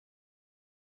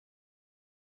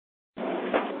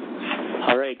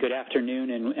right, good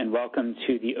afternoon and welcome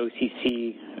to the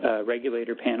OCC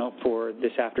regulator panel for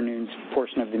this afternoon's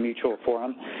portion of the Mutual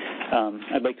Forum.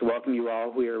 I'd like to welcome you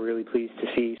all. We are really pleased to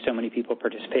see so many people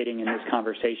participating in this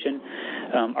conversation.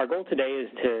 Our goal today is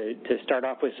to start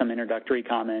off with some introductory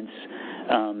comments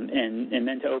and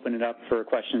then to open it up for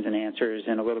questions and answers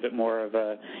and a little bit more of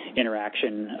a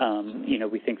interaction.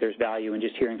 We think there's value in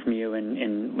just hearing from you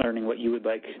and learning what you would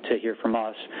like to hear from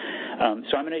us.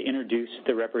 So I'm going to introduce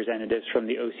the representatives from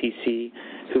the OCC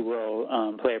who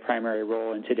will play a primary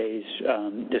role in today's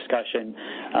discussion,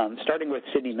 starting with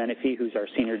Sydney Menifee, who's our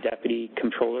Senior Deputy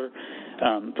Controller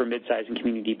for Midsize and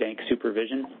Community Bank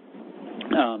Supervision.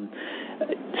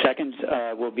 Second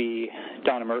will be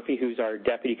Donna Murphy, who's our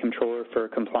Deputy Controller for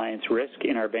Compliance Risk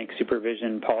in our Bank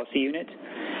Supervision Policy Unit.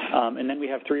 And then we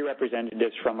have three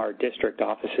representatives from our district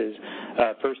offices.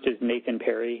 First is Nathan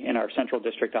Perry in our Central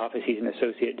District Office. He's an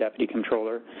Associate Deputy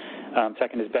Controller.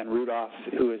 Second is Ben Rudolph,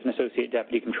 who is an Associate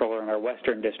Deputy Controller in our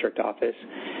Western District Office.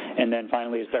 And then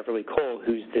finally is Beverly Cole,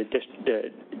 who's the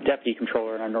Deputy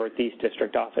Controller in our Northeast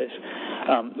District Office.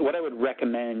 What I would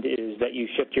recommend is that you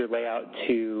shift your layout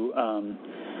to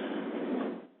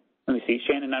let me see,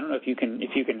 Shannon, I don't know if you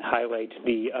can highlight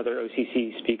the other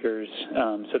OCC speakers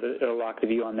so that it'll lock the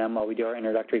view on them while we do our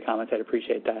introductory comments. I'd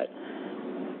appreciate that.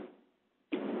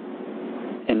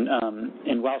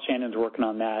 And while Shannon's working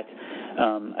on that,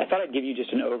 I thought I'd give you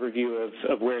just an overview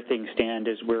of where things stand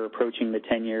as we're approaching the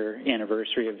 10-year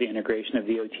anniversary of the integration of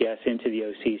the OTS into the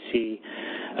OCC.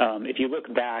 If you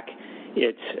look back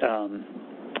at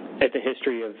the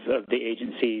history of the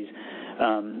agencies,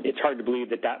 it's hard to believe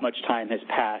that much time has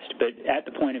passed, but at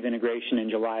the point of integration in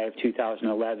July of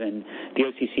 2011, the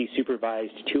OCC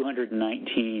supervised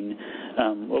 219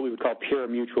 what we would call pure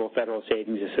mutual federal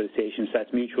savings associations.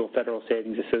 That's mutual federal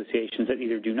savings associations that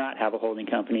either do not have a holding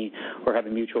company or have a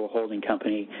mutual holding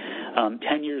company.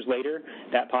 10 years later,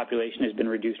 that population has been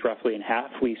reduced roughly in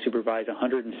half. We supervise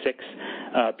 106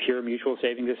 pure mutual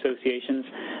savings associations.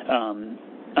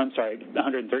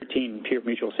 113 pure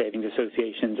mutual savings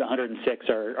associations, 106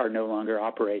 are no longer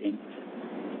operating.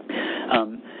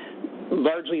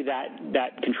 Largely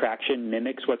that contraction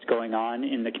mimics what's going on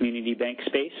in the community bank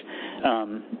space.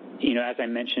 As I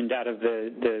mentioned, out of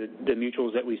the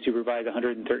mutuals that we supervise,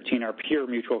 113 are pure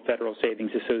mutual federal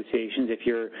savings associations. If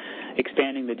you're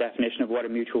expanding the definition of what a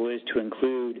mutual is to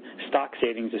include stock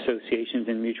savings associations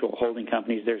and mutual holding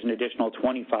companies, there's an additional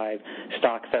 25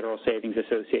 stock federal savings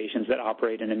associations that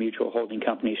operate in a mutual holding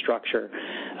company structure.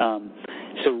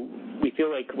 So we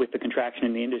feel like with the contraction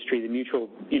in the industry, the mutual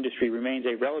industry remains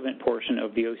a relevant portion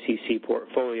of the OCC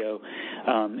portfolio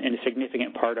and a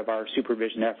significant part of our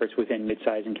supervision efforts within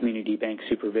midsize and community bank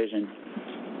supervision.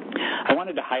 I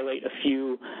wanted to highlight a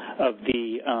few of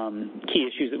the key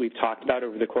issues that we've talked about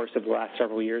over the course of the last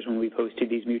several years when we've hosted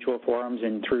these mutual forums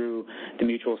and through the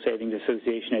Mutual Savings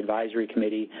Association Advisory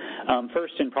Committee.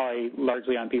 First, and probably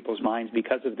largely on people's minds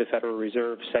because of the Federal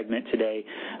Reserve segment today,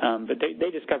 but they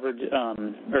discussed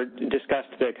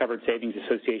the Covered Savings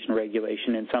Association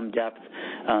regulation in some depth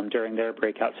during their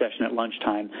breakout session at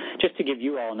lunchtime. Just to give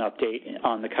you all an update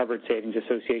on the Covered Savings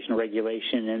Association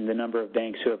regulation and the number of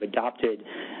banks who have adopted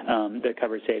the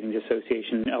Covered Savings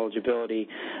Association eligibility,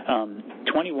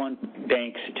 21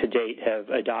 banks to date have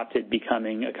adopted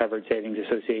becoming a Covered Savings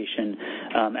Association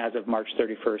as of March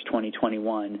 31st,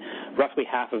 2021. Roughly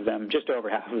half of them, just over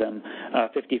half of them,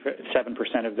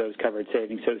 57% of those Covered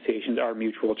Savings Associations are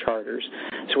mutual charters.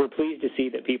 So we're pleased to see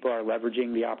that people are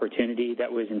leveraging the opportunity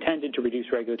that was intended to reduce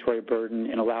regulatory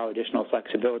burden and allow additional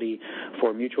flexibility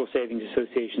for mutual savings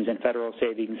associations and federal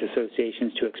savings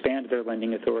associations to expand their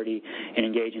lending authority and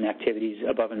engage in activities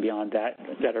above and beyond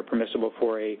that are permissible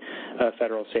for a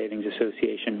federal savings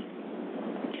association.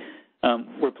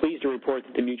 We're pleased to report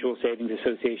that the Mutual Savings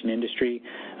Association industry,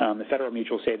 the Federal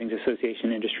Mutual Savings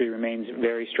Association industry remains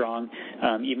very strong,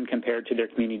 even compared to their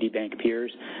community bank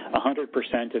peers.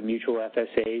 100% of mutual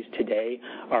FSAs today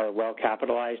are well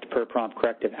capitalized per prompt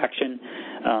corrective action.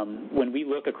 When we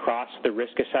look across the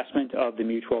risk assessment of the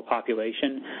mutual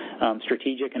population,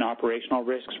 strategic and operational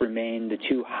risks remain the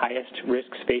two highest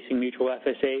risks facing mutual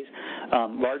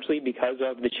FSAs, largely because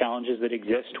of the challenges that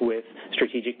exist with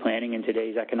strategic planning in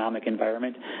today's economic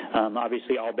environment.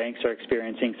 Obviously, all banks are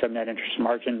experiencing some net interest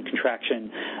margin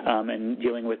contraction and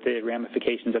dealing with the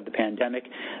ramifications of the pandemic.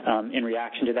 In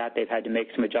reaction to that, they've had to make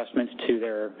some adjustments to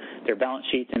their balance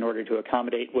sheets in order to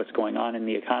accommodate what's going on in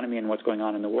the economy and what's going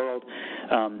on in the world.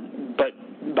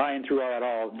 But by and through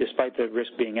all, despite the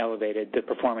risk being elevated, the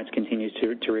performance continues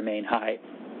to remain high.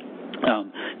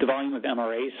 The volume of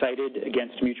MRAs cited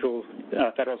against mutual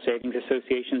federal savings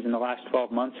associations in the last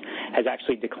 12 months has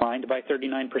actually declined by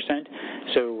 39%.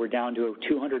 So we're down to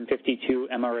 252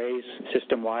 MRAs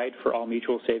system-wide for all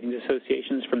mutual savings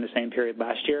associations from the same period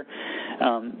last year.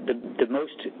 The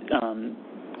most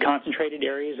concentrated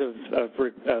areas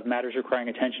of matters requiring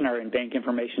attention are in bank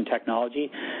information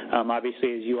technology.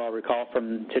 Obviously, as you all recall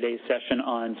from today's session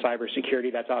on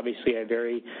cybersecurity, that's obviously a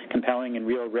very compelling and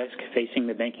real risk facing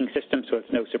the banking system, so it's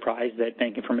no surprise that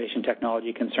bank information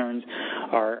technology concerns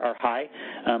are high.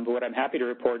 But what I'm happy to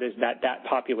report is that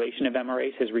population of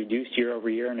MRAs has reduced year over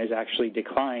year and has actually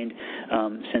declined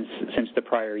since the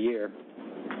prior year.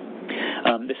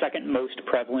 The second most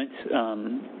prevalent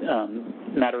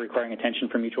matter requiring attention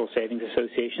for mutual savings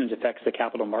associations affects the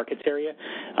capital markets area.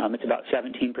 It's about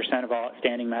 17% of all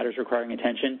outstanding matters requiring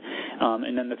attention.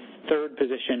 And then the third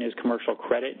position is commercial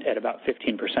credit at about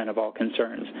 15% of all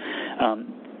concerns.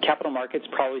 Capital markets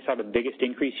probably saw the biggest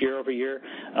increase year over year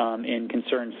in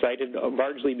concerns cited,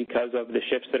 largely because of the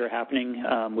shifts that are happening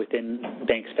within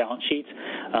banks' balance sheets.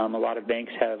 A lot of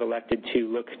banks have elected to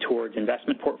look towards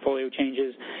investment portfolio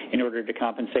changes in order to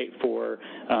compensate for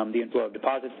the inflow of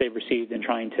deposits they've received and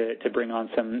trying to bring on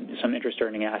some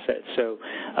interest-earning assets. So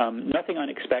nothing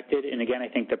unexpected. And again, I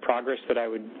think the progress that I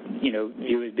would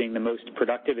view as being the most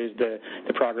productive is the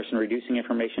progress in reducing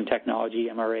information technology.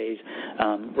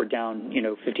 MRAs were down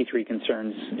 53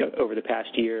 concerns over the past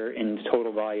year in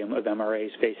total volume of MRAs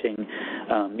facing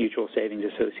mutual savings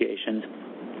associations.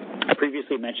 I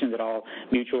previously mentioned that all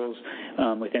mutuals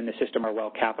within the system are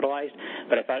well capitalized,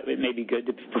 but I thought it may be good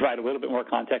to provide a little bit more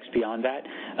context beyond that.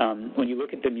 When you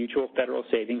look at the Mutual Federal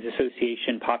Savings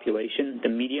Association population, the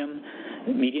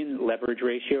median leverage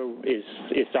ratio is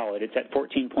solid. It's at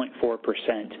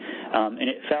 14.4%, and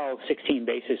it fell 16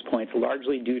 basis points,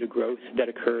 largely due to growth that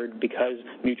occurred because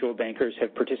mutual bankers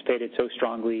have participated so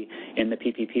strongly in the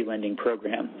PPP lending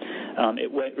program.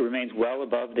 It remains well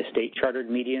above the state-chartered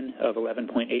median of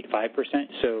 11.85%,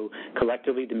 so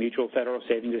collectively the Mutual Federal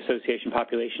Savings Association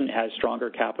population has stronger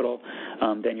capital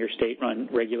than your state-run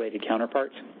regulated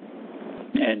counterparts.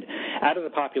 And out of the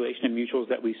population of mutuals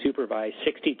that we supervise,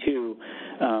 62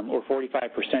 or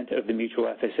 45% of the mutual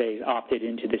FSAs opted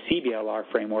into the CBLR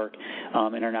framework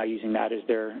and are now using that as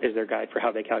their guide for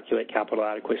how they calculate capital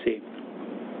adequacy.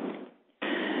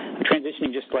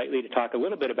 Transitioning just slightly to talk a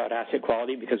little bit about asset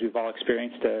quality, because we've all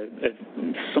experienced a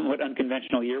somewhat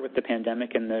unconventional year with the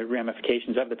pandemic and the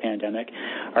ramifications of the pandemic.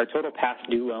 Our total past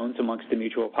due loans amongst the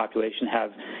mutual population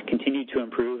have continued to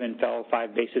improve and fell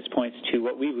 5 basis points to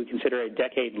what we would consider a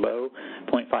decade low,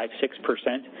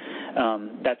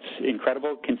 0.56%. That's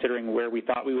incredible considering where we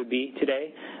thought we would be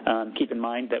today. Keep in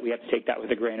mind that we have to take that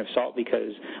with a grain of salt,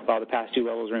 because while the past due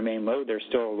levels remain low, there's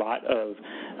still a lot of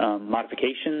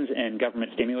modifications and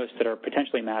government stimulus that are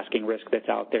potentially masking risk that's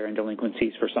out there and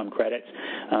delinquencies for some credits.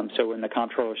 So when the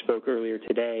comptroller spoke earlier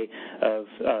today of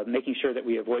making sure that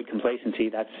we avoid complacency,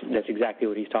 that's exactly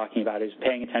what he's talking about, is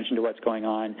paying attention to what's going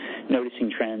on, noticing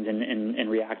trends, and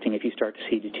reacting if you start to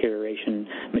see deterioration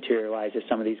materialize as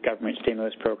some of these government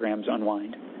stimulus programs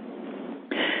unwind.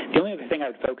 The only other thing I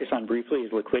would focus on briefly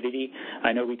is liquidity.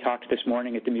 I know we talked this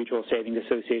morning at the Mutual Savings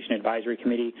Association Advisory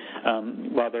Committee.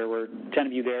 While there were 10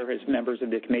 of you there as members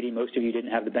of the committee, most of you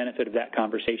didn't have the benefit of that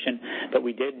conversation, but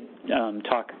we did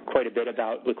talk quite a bit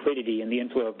about liquidity and the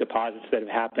inflow of deposits that have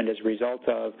happened as a result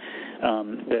of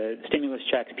the stimulus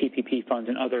checks, PPP funds,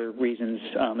 and other reasons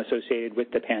associated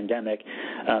with the pandemic.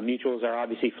 Mutuals are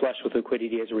obviously flush with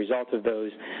liquidity as a result of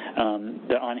those.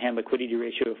 The on-hand liquidity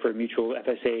ratio for mutual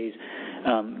FSAs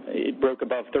it broke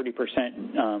above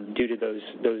 30% due to those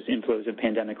inflows of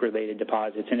pandemic-related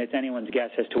deposits, and it's anyone's guess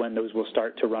as to when those will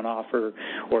start to run off or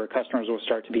customers will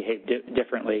start to behave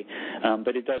differently.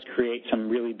 But it does create some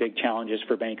really big challenges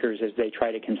for bankers as they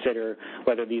try to consider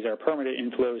whether these are permanent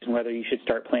inflows and whether you should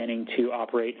start planning to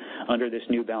operate under this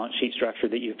new balance sheet structure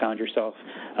that you found yourself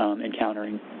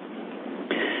encountering.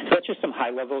 So that's just some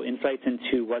high-level insights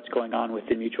into what's going on with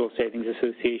the Mutual Savings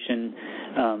Association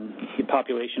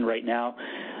population right now.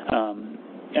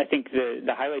 I think the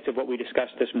highlights of what we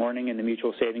discussed this morning in the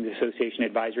Mutual Savings Association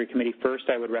Advisory Committee, first,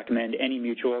 I would recommend any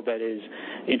mutual that is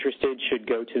interested should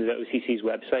go to the OCC's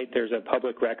website. There's a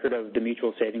public record of the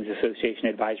Mutual Savings Association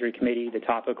Advisory Committee, the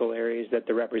topical areas that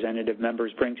the representative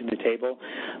members bring to the table.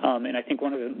 And I think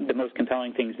one of the most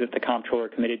compelling things that the comptroller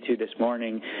committed to this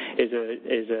morning is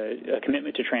a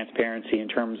commitment to transparency in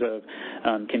terms of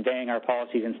conveying our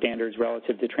policies and standards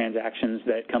relative to transactions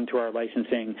that come to our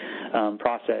licensing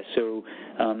process. So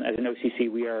as an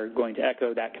OCC, we are going to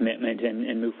echo that commitment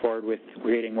and move forward with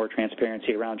creating more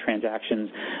transparency around transactions,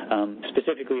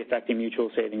 specifically affecting mutual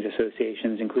savings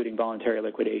associations, including voluntary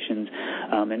liquidations,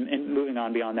 and moving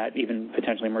on beyond that, even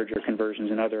potentially merger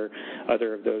conversions and other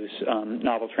of those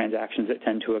novel transactions that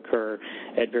tend to occur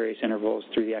at various intervals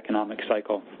through the economic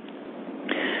cycle.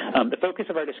 The focus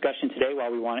of our discussion today,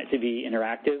 while we want it to be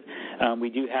interactive, we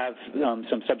do have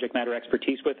some subject matter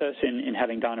expertise with us in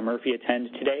having Donna Murphy attend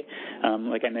today.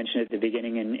 Like I mentioned at the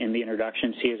beginning in the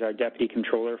introduction, she is our Deputy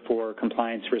Controller for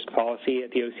Compliance Risk Policy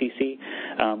at the OCC.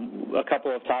 A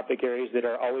couple of topic areas that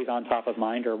are always on top of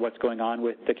mind are what's going on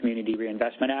with the Community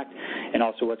Reinvestment Act and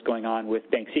also what's going on with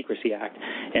Bank Secrecy Act.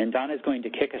 And Donna is going to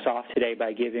kick us off today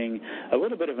by giving a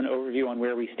little bit of an overview on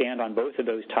where we stand on both of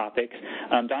those topics.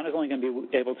 Donna's only going to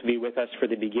be able to be with us for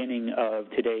the beginning of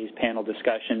today's panel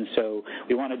discussion, so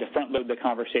we wanted to front-load the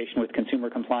conversation with consumer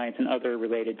compliance and other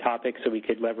related topics so we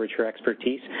could leverage her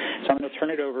expertise. So I'm going to turn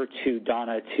it over to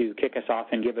Donna to kick us off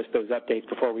and give us those updates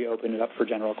before we open it up for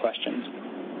general questions.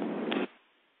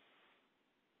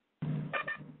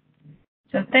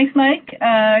 So thanks, Mike.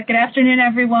 Good afternoon,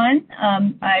 everyone.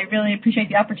 I really appreciate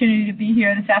the opportunity to be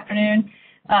here this afternoon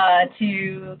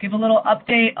to give a little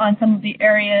update on some of the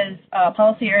areas,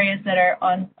 policy areas that are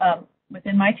on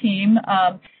within my team.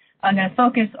 I'm going to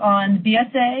focus on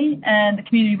BSA and the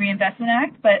Community Reinvestment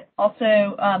Act, but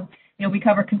also, we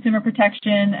cover consumer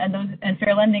protection and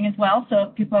fair lending as well. So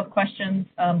if people have questions,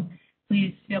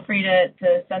 please feel free to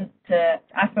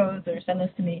ask those or send those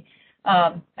to me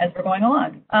as we're going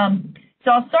along.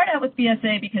 So I'll start out with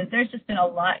BSA because there's just been a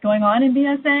lot going on in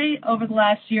BSA over the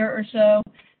last year or so.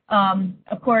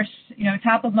 Of course,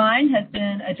 top of mind has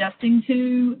been adjusting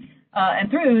to and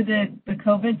through the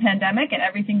COVID pandemic and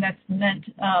everything that's meant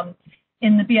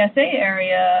in the BSA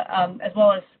area, as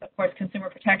well as, of course,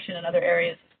 consumer protection and other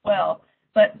areas as well.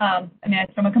 But,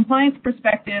 from a compliance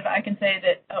perspective, I can say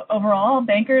that overall,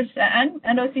 bankers and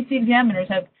OCC examiners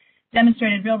have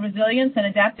demonstrated real resilience and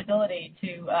adaptability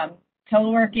to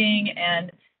teleworking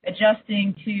and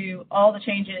adjusting to all the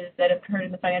changes that have occurred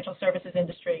in the financial services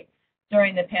industry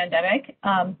during the pandemic.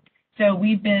 So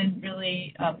we've been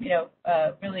really,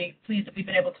 really pleased that we've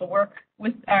been able to work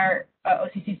with our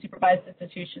OCC supervised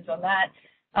institutions on that.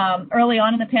 Early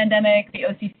on in the pandemic, the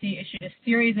OCC issued a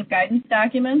series of guidance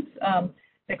documents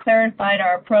that clarified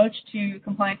our approach to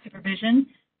compliance supervision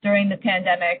during the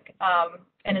pandemic.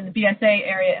 And in the BSA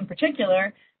area in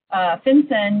particular,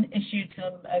 FinCEN issued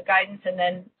some guidance, and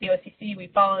then the OCC, we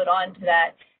followed on to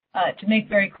that to make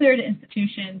very clear to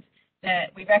institutions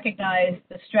that we recognize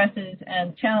the stresses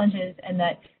and challenges, and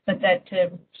but that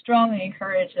to strongly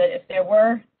encourage that if there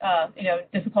were,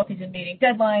 difficulties in meeting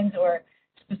deadlines or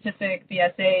specific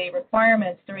BSA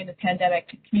requirements during the pandemic,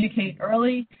 to communicate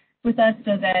early with us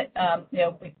so that,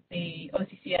 the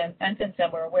OCC and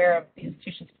FinCEN were aware of the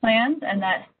institution's plans, and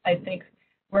that, I think,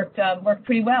 worked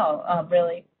pretty well,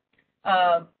 really.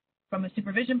 From a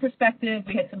supervision perspective,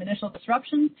 we had some initial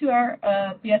disruptions to our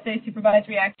BSA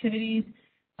supervisory activities.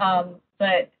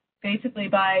 But basically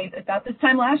by about this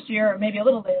time last year, or maybe a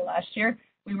little later last year,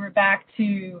 we were back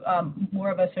to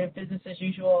more of a sort of business as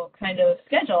usual kind of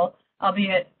schedule,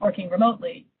 albeit working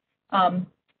remotely. And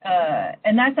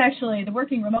that's actually, the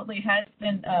working remotely has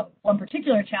been one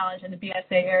particular challenge in the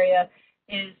BSA area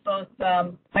is both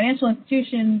financial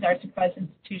institutions, our supervised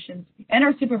institutions, and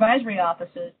our supervisory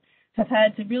offices have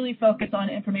had to really focus on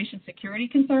information security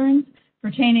concerns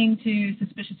pertaining to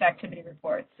suspicious activity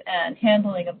reports and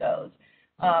handling of those,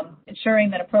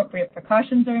 ensuring that appropriate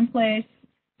precautions are in place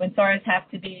when SARs have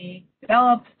to be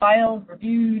developed, filed,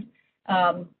 reviewed,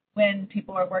 when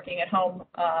people are working at home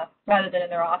rather than in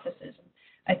their offices.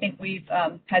 I think we've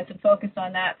had some focus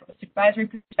on that from a supervisory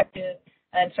perspective,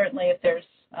 and certainly if there's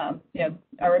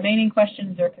our remaining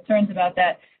questions or concerns about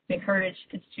that, we encourage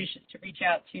institutions to reach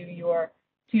out to your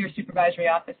supervisory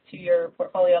office, to your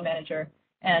portfolio manager,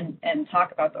 and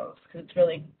talk about those, because it's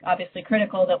really obviously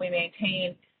critical that we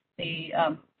maintain the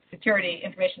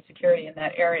information security in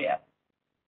that area.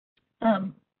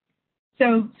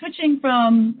 So switching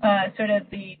from sort of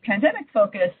the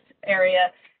pandemic-focused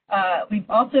area, we've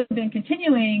also been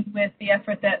continuing with the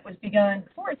effort that was begun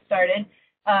before it started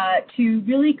to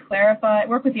really clarify,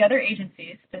 work with the other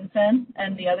agencies, FinCEN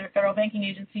and the other federal banking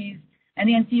agencies and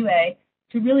the NCUA,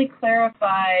 to really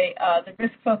clarify the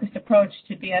risk-focused approach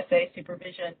to BSA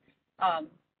supervision,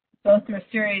 both through a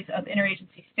series of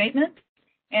interagency statements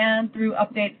and through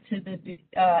updates to the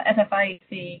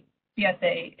FFIEC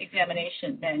BSA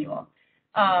examination manual.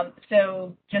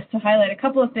 So just to highlight a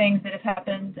couple of things that have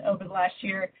happened over the last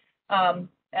year,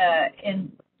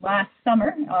 in last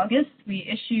summer, August, we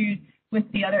issued with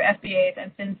the other FBAs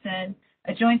and FinCEN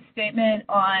a joint statement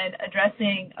on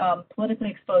addressing politically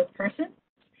exposed persons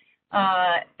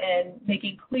and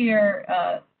making clear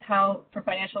how, for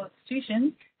financial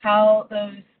institutions, how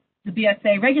the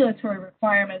BSA regulatory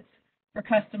requirements for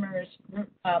customers,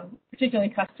 particularly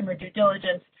customer due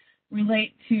diligence,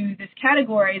 relate to this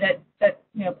category that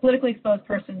politically exposed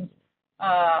persons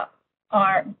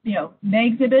may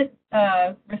exhibit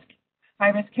high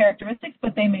risk characteristics,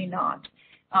 but they may not.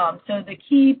 So the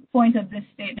key point of this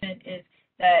statement is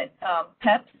that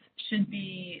PEPs should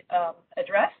be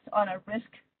addressed on a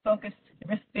risk-focused,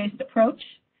 risk-based approach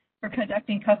for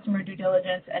conducting customer due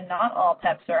diligence, and not all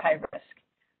PEPs are high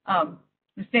risk.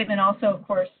 The statement also, of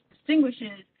course,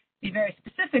 distinguishes the very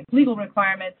specific legal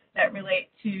requirements that relate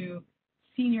to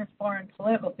senior foreign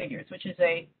political figures, which is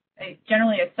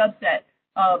generally a subset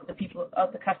of the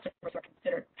customers who are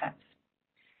considered PEPs.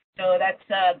 So that's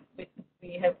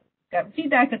we have gotten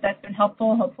feedback that's been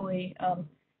helpful, hopefully,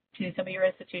 to some of your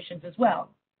institutions as well.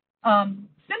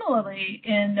 Similarly,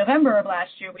 in November of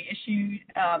last year, we issued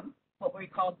what we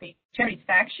called the Charities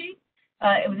Fact Sheet.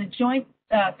 It was a joint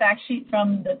fact sheet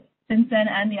from the FinCEN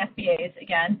and the FBAs,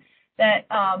 again, that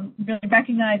really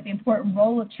recognized the important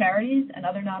role of charities and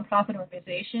other nonprofit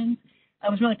organizations. I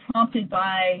was really prompted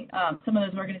by some of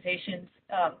those organizations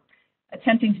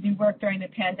attempting to do work during the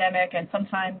pandemic and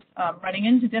sometimes running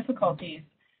into difficulties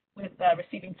with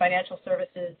receiving financial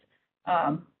services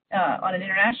on an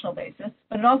international basis.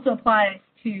 But it also applies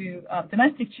to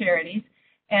domestic charities,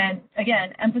 and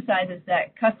again emphasizes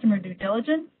that customer due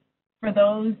diligence for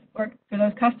those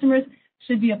customers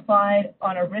should be applied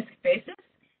on a risk basis,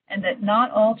 and that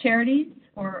not all charities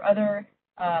or other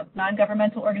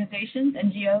non-governmental organizations,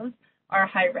 NGOs, are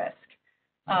high risk.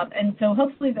 And so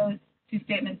hopefully those two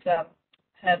statements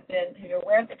have been, if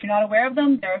you're not aware of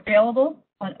them, they're available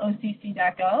on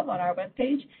OCC.gov on our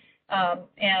webpage,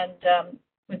 and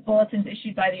with bulletins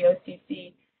issued by the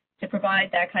OCC to provide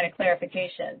that kind of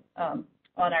clarification on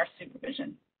our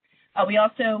supervision. We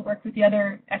also worked with the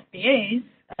other FBAs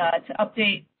to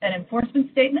update an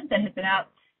enforcement statement that has been out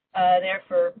there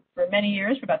for many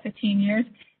years, for about 15 years.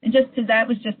 And that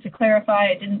was just to clarify,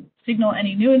 it didn't signal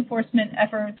any new enforcement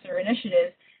efforts or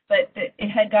initiatives, but it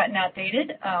had gotten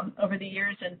outdated over the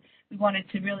years, and we wanted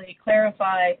to really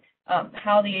clarify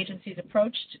how the agencies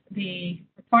approached the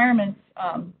requirements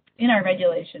in our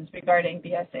regulations regarding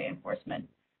BSA enforcement.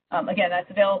 Again, that's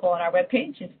available on our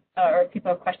webpage, or if people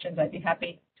have questions, I'd be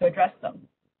happy to address them.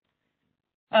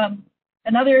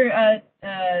 Another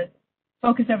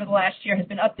focus over the last year has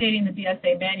been updating the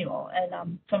BSA manual,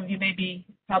 and some of you may be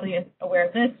probably aware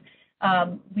of this.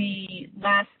 We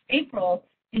last April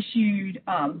reissued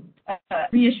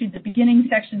the beginning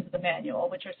sections of the manual,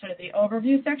 which are sort of the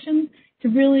overview sections, to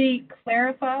really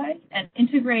clarify and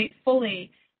integrate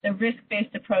fully the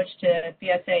risk-based approach to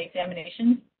BSA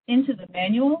examinations into the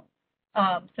manual,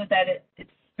 so that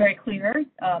it's very clear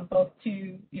both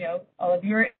to all of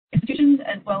your institutions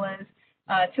as well as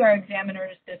to our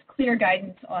examiners. There's clear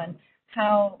guidance on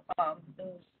how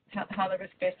the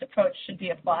risk-based approach should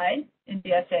be applied in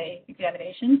BSA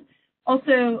examinations.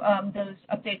 Also, those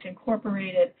updates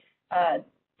incorporated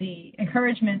the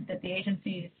encouragement that the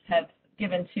agencies have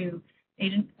given to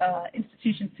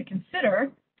institutions to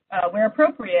consider, where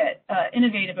appropriate,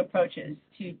 innovative approaches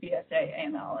to BSA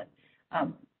AML.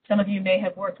 And some of you may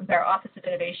have worked with our Office of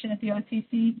Innovation at the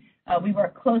OCC. We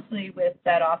work closely with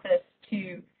that office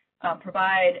to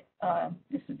provide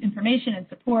information and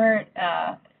support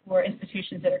for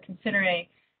institutions that are considering,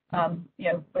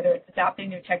 whether it's adopting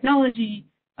new technology,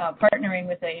 partnering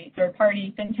with a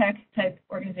third-party fintech type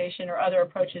organization, or other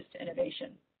approaches to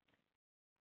innovation.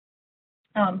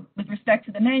 With respect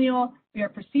to the manual, we are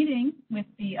proceeding with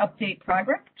the update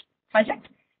project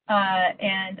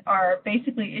and are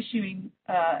basically issuing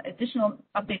additional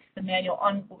updates to the manual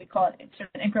on what we call it sort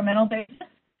of an incremental basis.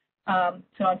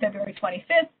 So on February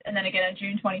 25th, and then again on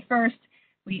June 21st,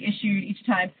 we issued each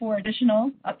time 4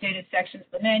 additional updated sections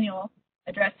of the manual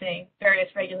addressing various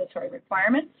regulatory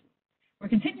requirements. We're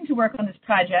continuing to work on this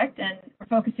project, and we're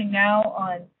focusing now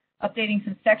on updating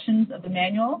some sections of the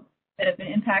manual that have been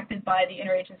impacted by the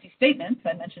interagency statements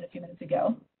I mentioned a few minutes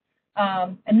ago.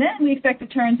 And then we expect to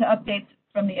turn to updates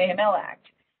from the AML Act.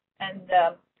 And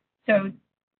so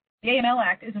the AML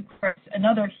Act is, of course,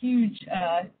 another huge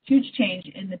change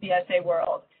in the BSA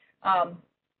world.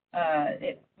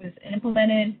 It was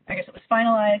implemented, it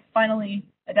was finally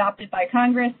adopted by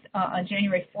Congress on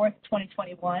January 4th,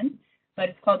 2021, but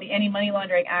it's called the Anti-Money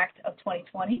Laundering Act of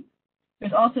 2020.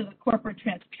 There's also the Corporate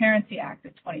Transparency Act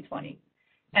of 2020.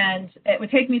 And it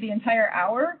would take me the entire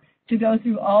hour to go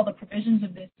through all the provisions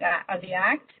of the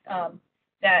Act.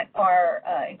 that are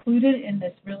included in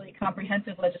this really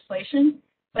comprehensive legislation,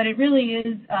 but it really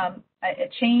is a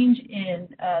change in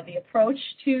the approach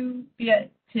to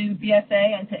BSA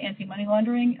and to anti-money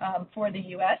laundering for the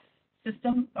U.S.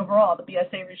 system overall, the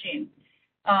BSA regime.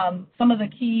 Some of the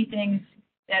key things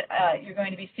that you're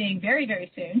going to be seeing very,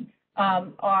 very soon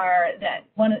are that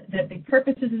the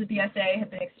purposes of the BSA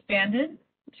have been expanded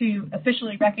to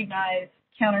officially recognize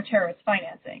counter-terrorist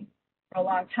financing. For a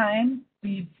long time,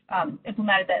 we've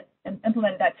implemented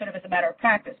that sort of as a matter of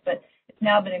practice, but it's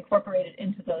now been incorporated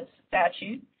into those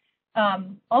statutes.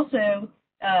 Also,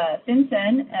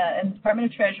 FinCEN and the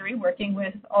Department of Treasury, working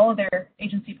with all of their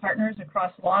agency partners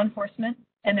across law enforcement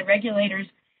and the regulators,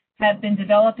 have been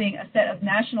developing a set of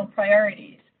national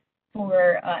priorities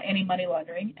for anti-money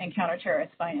laundering and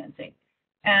counter-terrorist financing.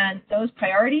 And those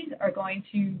priorities are going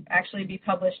to actually be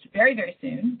published very, very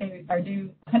soon. They are due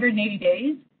 180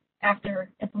 days after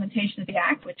implementation of the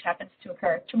Act, which happens to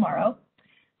occur tomorrow.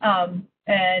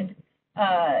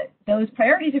 Those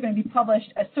priorities are going to be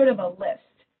published as sort of a list.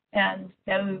 And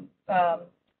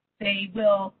they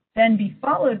will then be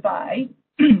followed by,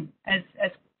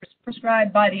 as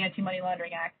prescribed by the Anti-Money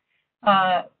Laundering Act,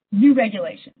 new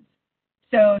regulations.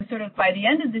 So sort of by the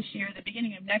end of this year, the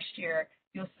beginning of next year,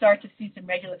 you'll start to see some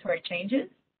regulatory changes.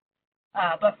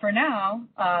 But for now,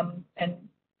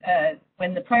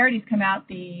 when the priorities come out,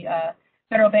 the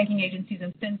federal banking agencies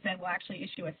and FinCEN will actually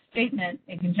issue a statement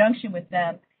in conjunction with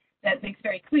them that makes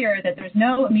very clear that there's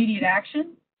no immediate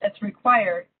action that's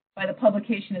required by the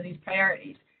publication of these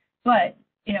priorities. But,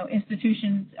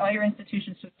 institutions, all your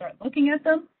institutions should start looking at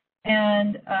them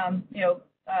and,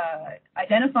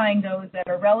 identifying those that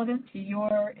are relevant to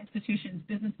your institution's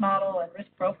business model and risk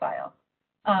profile.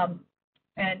 And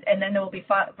then there will be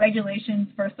regulations,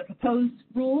 first the proposed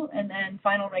rule, and then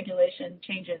final regulation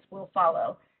changes will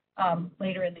follow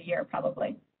later in the year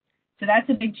probably. So that's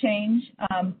a big change.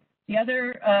 The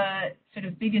other sort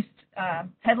of biggest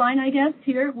headline, I guess,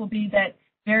 here will be that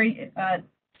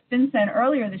FinCEN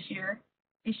earlier this year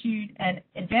issued an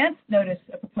advance notice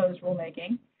of proposed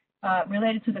rulemaking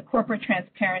related to the Corporate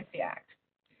Transparency Act.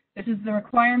 This is the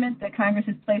requirement that Congress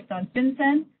has placed on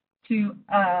FinCEN to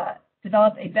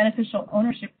develop a beneficial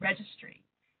ownership registry.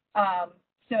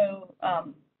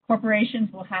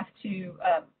 Corporations will have to,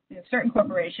 certain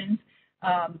corporations,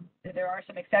 there are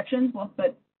some exceptions,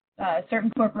 but certain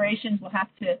corporations will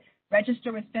have to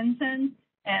register with FinCEN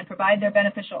and provide their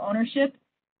beneficial ownership.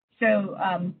 So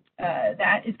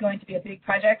that is going to be a big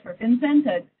project for FinCEN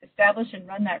to establish and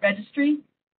run that registry.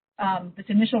 This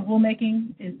initial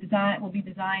rulemaking will be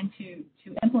designed to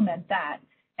implement that.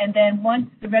 And then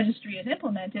once the registry is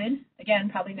implemented,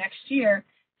 again, probably next year,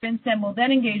 FinCEN will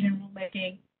then engage in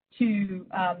rulemaking to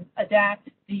adapt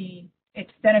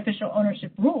its beneficial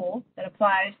ownership rule that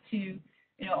applies to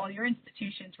all your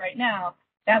institutions right now.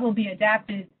 That will be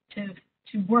adapted to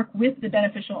work with the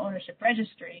beneficial ownership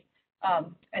registry,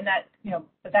 and that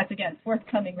but that's again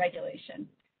forthcoming regulation.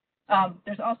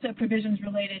 There's also provisions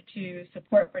related to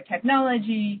support for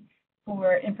technology,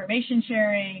 for information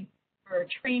sharing, for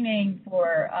training,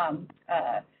 for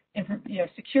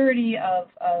security of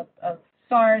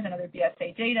SARS and other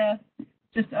BSA data.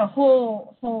 Just a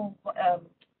whole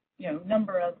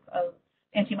number of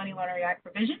Anti-Money Laundering Act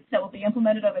provisions that will be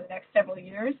implemented over the next several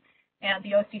years. And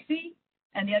the OCC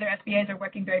and the other SBAs are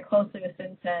working very closely with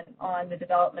FinCEN on the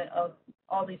development of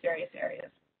all these various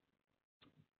areas.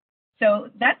 So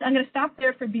I'm going to stop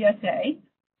there for BSA,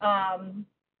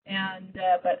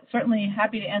 but certainly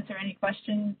happy to answer any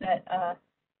questions that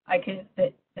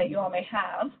that you all may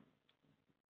have.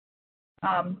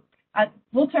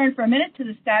 We'll turn for a minute to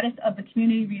the status of the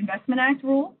Community Reinvestment Act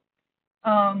rule.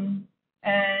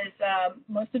 As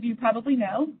most of you probably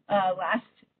know, last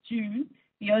June,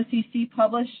 the OCC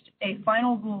published a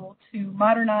final rule to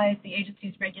modernize the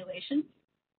agency's regulations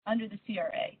under the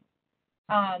CRA.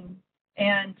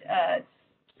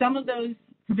 Some of those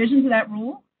provisions of that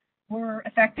rule were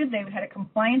effective. They had a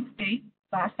compliance date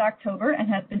last October and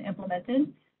have been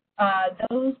implemented.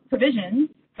 Those provisions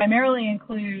primarily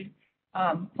include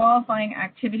qualifying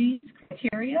activities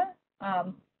criteria,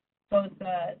 both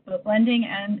lending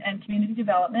and community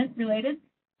development related,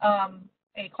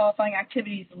 a qualifying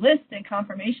activities list and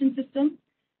confirmation system,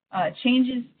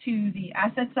 changes to the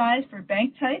asset size for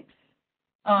bank types,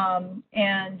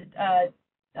 and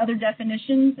other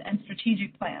definitions and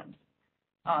strategic plans.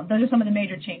 Those are some of the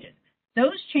major changes.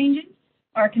 Those changes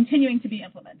are continuing to be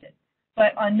implemented.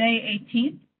 But on May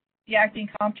 18th, the acting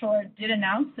comptroller did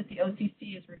announce that the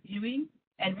OCC is reviewing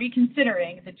and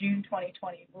reconsidering the June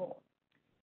 2020 rule.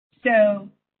 So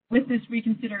with this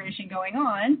reconsideration going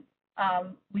on,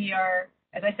 we are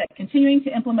as I said, continuing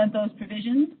to implement those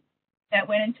provisions that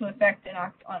went into effect in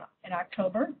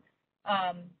October.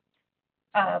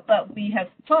 But we have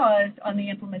paused on the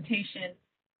implementation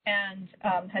and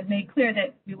have made clear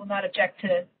that we will not object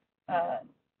to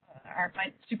our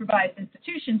supervised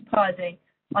institutions pausing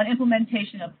on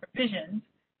implementation of provisions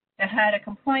that had a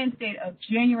compliance date of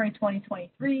January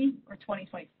 2023 or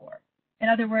 2024. In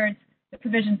other words, the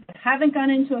provisions that haven't gone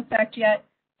into effect yet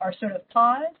are sort of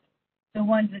paused. The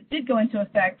ones that did go into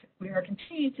effect, we are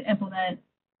continuing to implement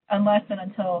unless and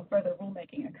until further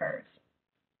rulemaking occurs.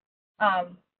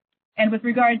 And with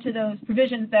regard to those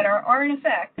provisions that are in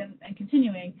effect and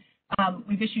continuing,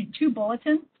 we've issued 2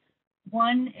 bulletins,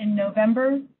 one in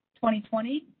November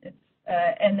 2020,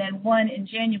 and then one in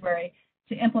January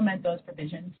to implement those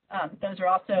provisions. Those are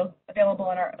also available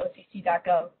on our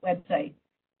OCC.gov website.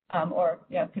 Or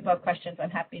if people have questions, I'm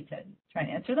happy to try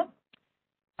and answer them.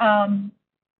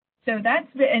 So that's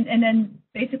and then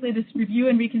basically this review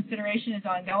and reconsideration is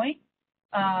ongoing.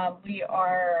 We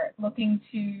are looking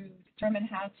to determine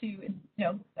how to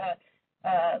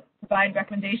provide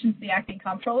recommendations to the acting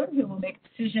comptroller, who will make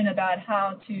a decision about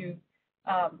how to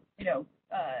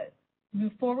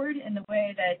move forward in the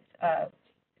way that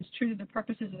is true to the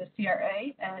purposes of the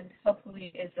CRA, and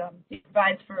hopefully it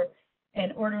provides for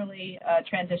an orderly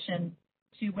transition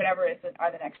to whatever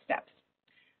are the next steps.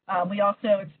 We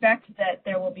also expect that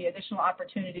there will be additional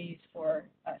opportunities for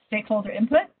stakeholder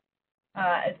input,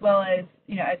 as well as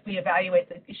as we evaluate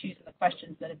the issues and the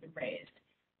questions that have been raised.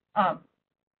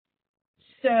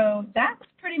 So that's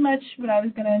pretty much what I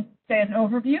was going to say as an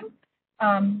overview.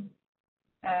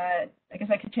 I guess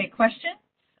I could take questions.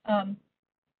 Yeah,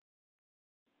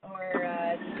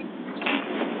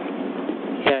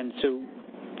 and so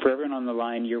for everyone on the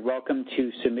line, you're welcome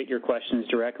to submit your questions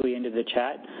directly into the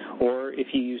chat, or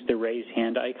if you use the raise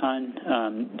hand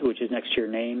icon, which is next to your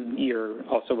name, you're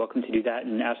also welcome to do that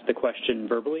and ask the question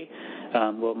verbally.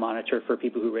 We'll monitor for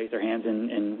people who raise their hands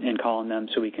and call on them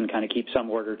so we can kind of keep some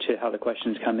order to how the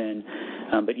questions come in.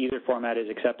 But either format is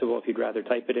acceptable if you'd rather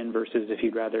type it in versus if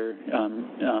you'd rather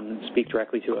speak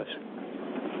directly to us.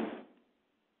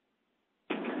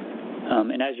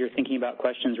 And as you're thinking about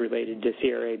questions related to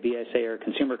CRA, BSA, or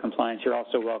consumer compliance, you're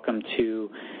also welcome to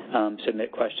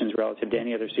submit questions relative to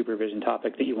any other supervision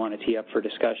topic that you want to tee up for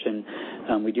discussion.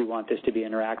 We do want this to be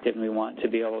interactive, and we want to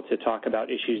be able to talk about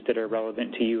issues that are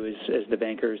relevant to you as the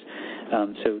bankers.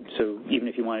 So even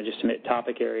if you want to just submit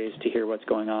topic areas to hear what's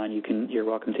going on, you're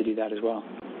welcome to do that as well.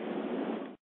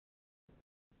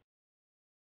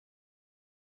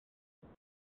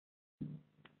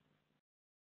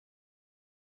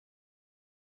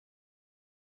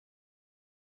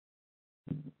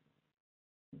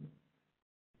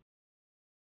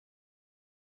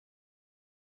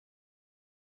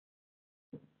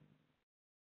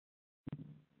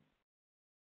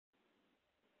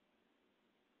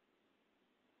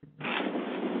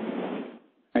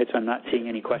 All right, so I'm not seeing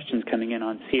any questions coming in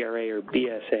on CRA or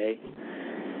BSA.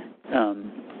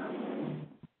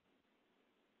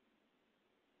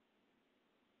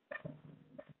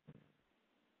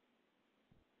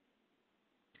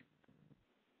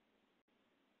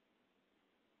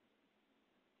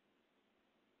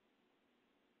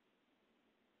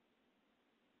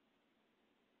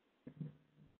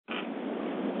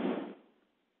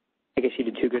 I guess you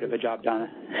did too good of a job,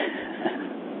 Donna.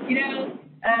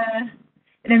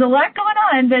 There's a lot going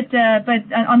on, but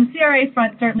on the CRA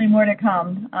front, certainly more to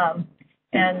come.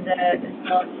 And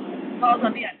calls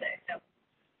on the essay. So.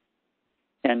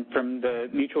 And from the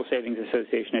Mutual Savings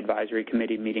Association Advisory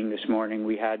Committee meeting this morning,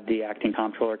 we had the acting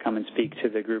comptroller come and speak to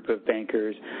the group of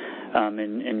bankers,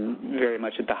 and very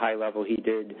much at the high level, he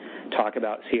did talk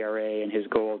about CRA and his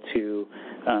goal to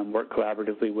work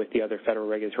collaboratively with the other federal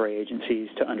regulatory agencies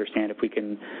to understand if we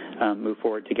can move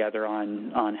forward together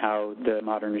on how the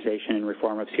modernization and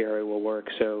reform of CRA will work.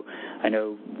 So I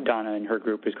know Donna and her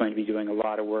group is going to be doing a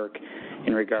lot of work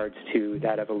in regards to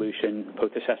that evolution,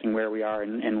 both assessing where we are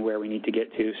and where we need to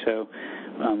get to. So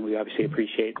we obviously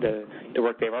appreciate the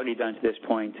work they've already done to this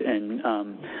point, and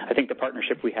I think the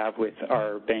partnership we have with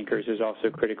our bankers is also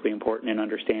critically important in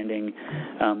understanding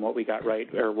what we got right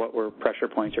or what were pressure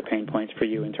points or pain points for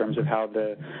you in terms of how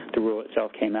the rule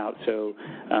itself came out. So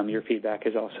your feedback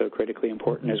is also critically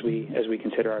important as we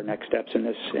consider our next steps in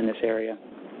this area.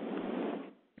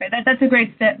 That's a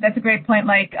great step. That's a great point,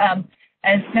 Mike.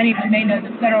 As many of you may know,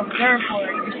 the Federal Reserve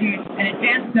Board issued an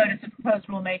advance notice of proposed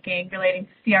rulemaking relating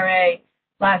to CRA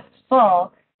last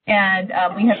fall, and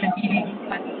we have been meeting,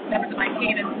 members of my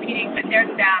team have been meeting with their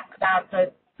staff about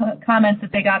the comments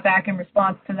that they got back in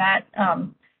response to that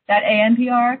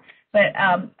ANPR. But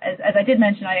as I did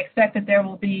mention, I expect that there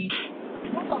will be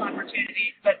formal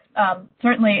opportunities, but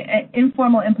certainly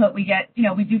informal input we get,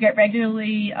 we do get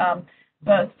regularly,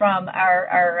 both from my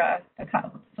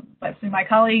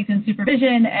colleagues in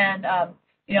supervision and, also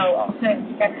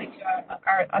directly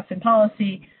to us in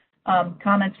policy,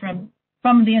 comments from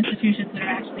the institutions that are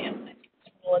actually implementing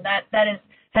this rule. And that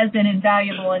has been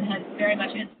invaluable and has very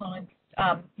much influenced,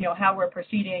 how we're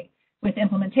proceeding with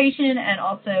implementation and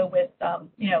also with,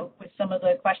 with some of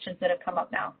the questions that have come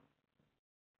up now.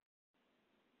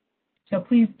 So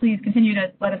please continue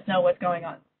to let us know what's going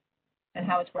on and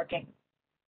how it's working.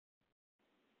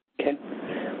 Okay.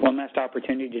 One last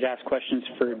opportunity to ask questions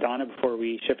for Donna before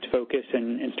we shift focus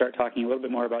and start talking a little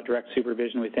bit more about direct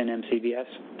supervision within MCBS.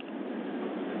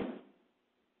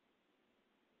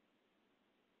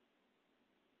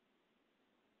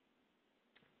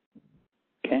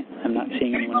 Okay, I'm not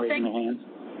seeing anyone raising their hands.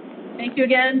 Thank you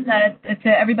again to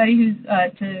everybody who's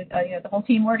the whole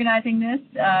team organizing this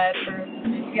for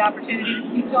the opportunity to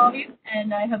speak to all of you,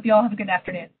 and I hope you all have a good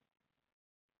afternoon.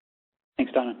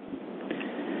 Thanks, Donna.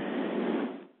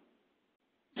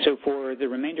 So for the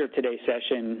remainder of today's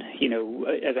session,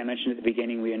 as I mentioned at the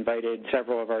beginning, we invited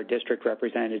several of our district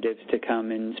representatives to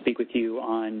come and speak with you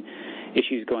on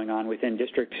issues going on within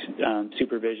district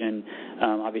supervision.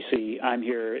 Obviously, I'm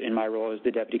here in my role as the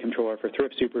Deputy Controller for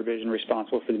Thrift Supervision,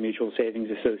 responsible for the Mutual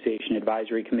Savings Association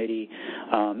Advisory Committee,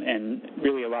 and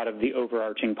really a lot of the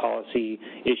overarching policy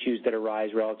issues that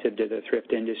arise relative to the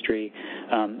thrift industry.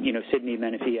 Sydney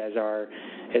Menifee, as our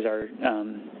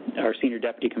Senior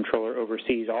Deputy Controller,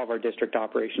 oversees all of our district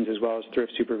operations as well as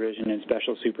thrift supervision and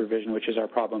special supervision, which is our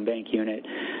problem bank unit.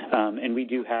 And we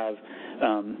do have,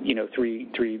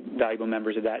 three valuable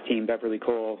members of that team, Beverly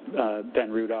Cole,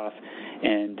 Ben Rudolph,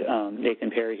 and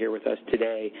Nathan Perry here with us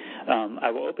today.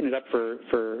 I will open it up for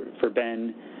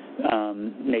Ben,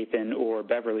 Nathan, or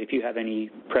Beverly if you have any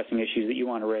pressing issues that you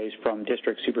want to raise from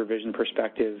district supervision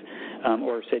perspective,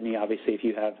 or Sydney, obviously, if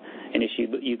you have an issue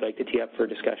that you'd like to tee up for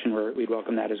discussion, we'd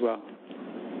welcome that as well.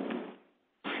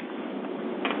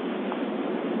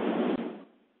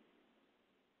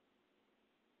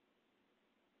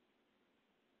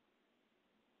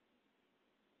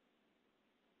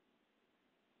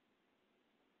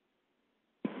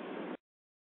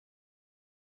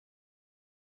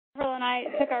 And I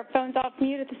took our phones off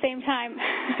mute at the same time.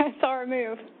 I saw her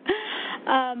move.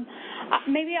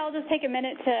 Maybe I'll just take a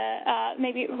minute to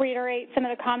maybe reiterate some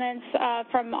of the comments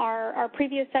from our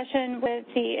previous session with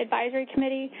the advisory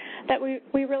committee, that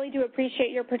we really do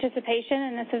appreciate your participation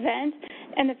in this event,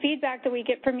 and the feedback that we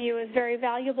get from you is very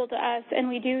valuable to us, and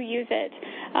we do use it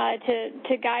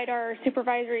to guide our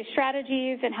supervisory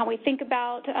strategies and how we think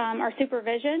about our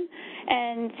supervision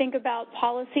and think about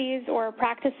policies or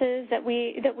practices that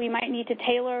we might need to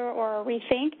tailor or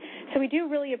rethink. So we do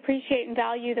really appreciate and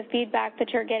value the feedback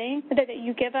that you're getting, that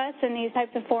you give us in these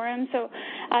types of forums. So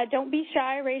don't be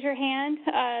shy, raise your hand,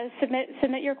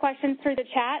 submit your questions through the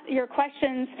chat. Your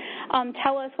questions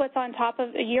tell us what's on top of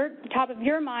your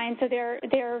mind, so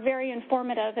they're very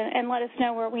informative and let us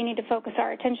know where we need to focus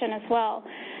our attention as well.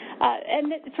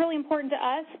 And it's really important to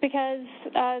us because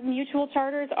mutual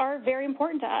charters are very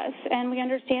important to us, and we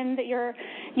understand that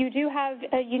you do have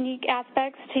unique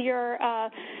aspects to your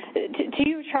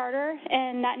charter,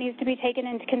 and that needs to be taken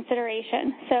into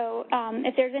consideration. So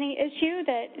if there's any issue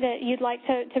that you'd like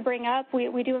to bring up,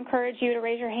 we do encourage you to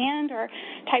raise your hand or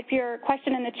type your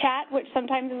question in the chat, which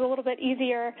sometimes is a little bit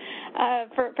easier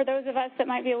for those of us that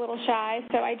might be a little shy.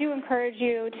 So I do encourage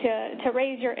you to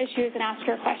raise your issues and ask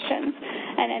your questions.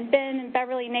 And Ben and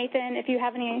Beverly, Nathan, if you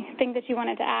have anything that you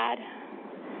wanted to add,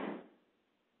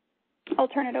 I'll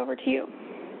turn it over to you.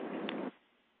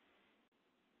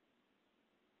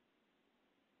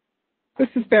 This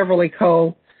is Beverly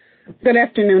Cole. Good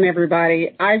afternoon,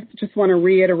 everybody. I just want to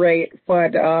reiterate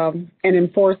and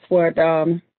enforce what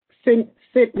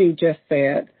Sydney just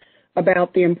said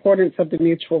about the importance of the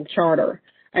mutual charter.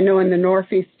 I know in the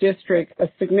Northeast District, a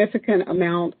significant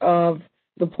amount of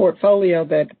the portfolio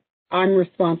that I'm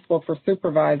responsible for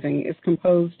supervising is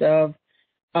composed of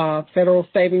federal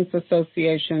savings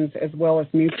associations as well as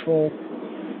mutual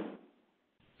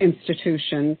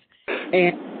institutions.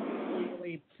 And I'm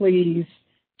really pleased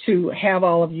to have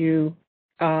all of you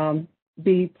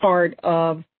be part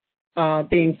of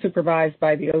being supervised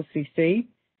by the OCC.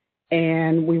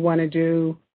 And we want to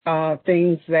do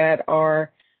things that are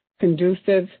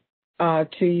conducive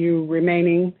to you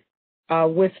remaining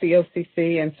with the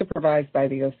OCC and supervised by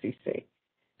the OCC.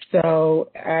 So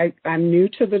I'm new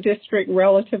to the district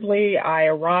relatively. I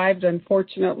arrived,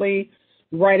 unfortunately,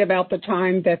 right about the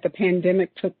time that the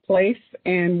pandemic took place,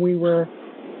 and we were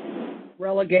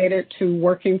relegated to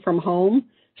working from home.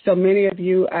 So many of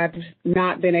you I've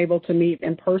not been able to meet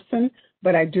in person,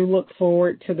 but I do look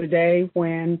forward to the day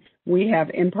when we have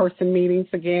in-person meetings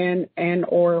again, and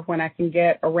or when I can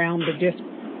get around the district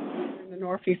in the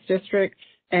Northeast District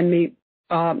and meet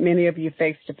many of you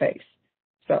face to face.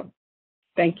 So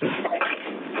thank you.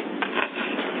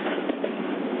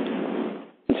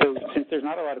 So since there's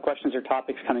not a lot of questions or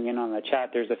topics coming in on the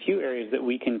chat, there's a few areas that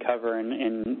we can cover,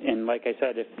 and like I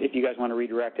said, if you guys want to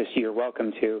redirect us, you're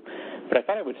welcome to. But I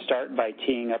thought I would start by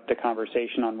teeing up the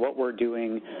conversation on what we're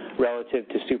doing relative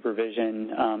to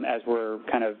supervision as we're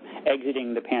kind of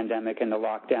exiting the pandemic and the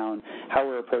lockdown, how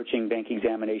we're approaching bank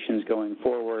examinations going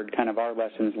forward, kind of our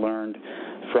lessons learned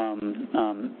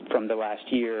from the last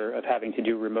year of having to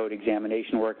do remote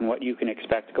examination work, and what you can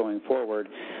expect going forward.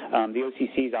 The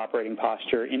OCC's operating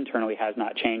posture internally has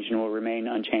not changed and will remain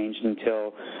unchanged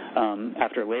until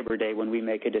after Labor Day, when we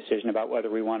make a decision about whether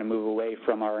we want to move away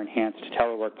from our enhanced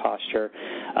telework posture.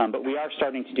 But we are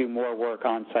starting to do more work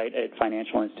on site at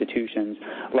financial institutions,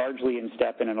 largely in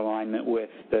step and in alignment with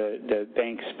the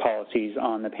bank's policies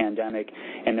on the pandemic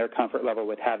and their comfort level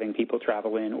with having people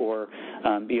travel in or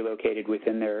be located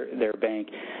within their bank.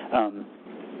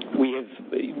 We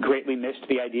have greatly missed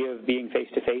the idea of being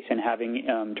face-to-face and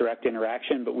having direct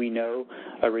interaction, but we know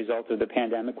a result of the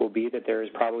pandemic will be that there is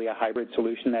probably a hybrid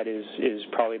solution that is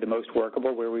probably the most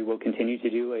workable, where we will continue to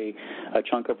do a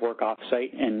chunk of work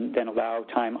off-site and then allow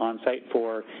time on-site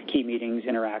for key meetings,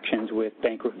 interactions with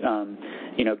bank,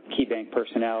 key bank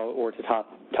personnel, or to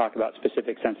talk about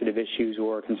specific sensitive issues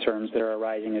or concerns that are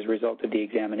arising as a result of the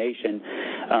examination.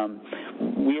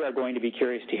 We are going to be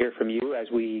curious to hear from you as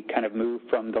we kind of move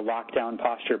from the lockdown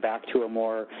posture back to a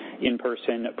more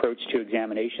in-person approach to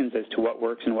examinations as to what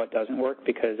works and what doesn't work,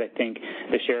 because I think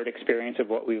the shared experience of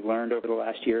what we've learned over the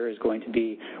last year is going to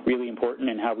be really important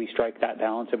in how we strike that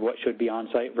balance of what should be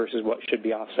on-site versus what should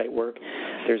be off-site work.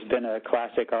 There's been a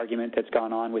classic argument that's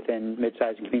gone on within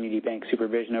mid-sized and community bank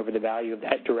supervision over the value of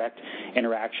that direct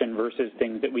interaction versus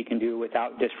things that we can do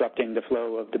without disrupting the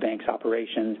flow of the bank's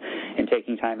operations and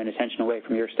taking time and attention away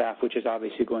from your staff, which is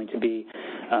obviously going to be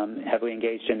heavily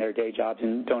engaged in their day jobs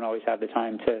and don't always have the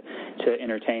time to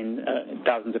entertain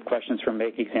thousands of questions from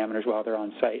bank examiners while they're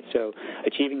on site. So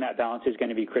achieving that balance is going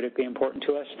to be critically important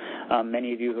to us.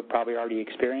 Many of you have probably already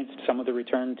experienced some of the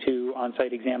return to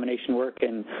on-site examination work,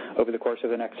 and over the course of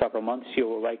the next several months, you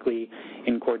will likely,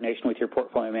 in coordination with your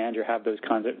portfolio manager, have those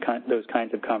kinds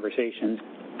of conversations.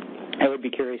 I would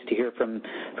be curious to hear from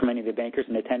any of the bankers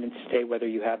in attendance today whether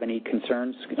you have any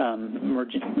concerns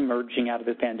emerging out of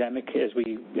the pandemic as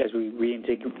we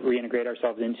reintegrate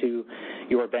ourselves into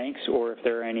your banks, or if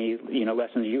there are any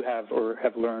lessons you have or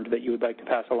have learned that you would like to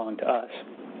pass along to us.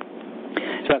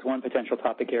 So that's one potential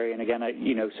topic area. And again,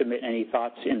 submit any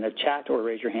thoughts in the chat or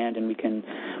raise your hand, and we can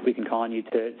call on you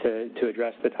to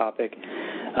address the topic.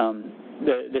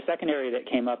 The second area that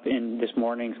came up in this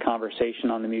morning's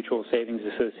conversation on the Mutual Savings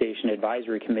Association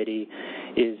Advisory Committee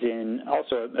is in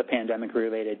also a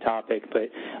pandemic-related topic,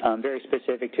 but very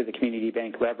specific to the community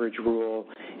bank leverage rule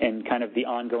and kind of the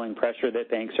ongoing pressure that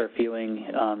banks are feeling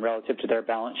relative to their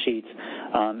balance sheets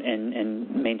and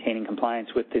maintaining compliance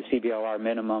with the CBLR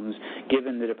minimums,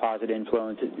 given the deposit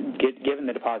inflows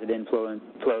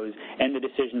and the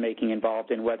decision-making involved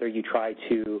in whether you try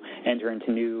to enter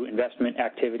into new investment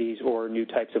activities or new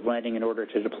types of lending in order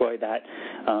to deploy that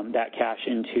cash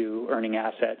into earning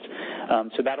assets.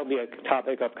 So that'll be a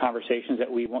topic of conversations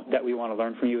that we want to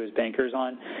learn from you as bankers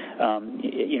on.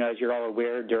 As you're all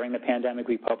aware, during the pandemic,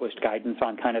 we published guidance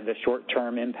on kind of the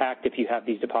short-term impact if you have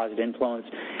these deposit inflows,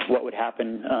 what would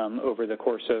happen over the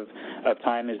course of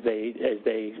time as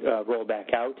they roll back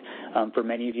out. For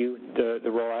many of you, the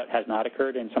rollout has not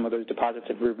occurred, and some of those deposits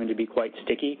have proven to be quite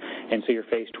sticky, and so you're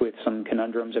faced with some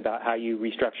conundrums about how you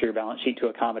restructure your balance sheet to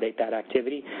accommodate that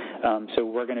activity. So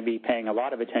we're going to be paying a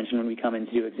lot of attention when we come in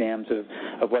to do exams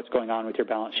of what's going on with your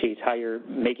balance sheets, how you're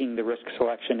making the risk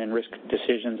selection and risk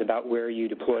decisions about where you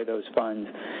deploy those funds,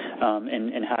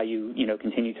 and how you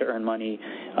continue to earn money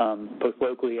both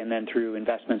locally and then through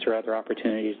investments or other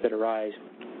opportunities that arise.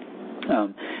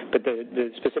 But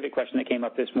the specific question that came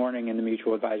up this morning in the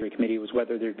Mutual Advisory Committee was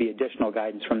whether there'd be additional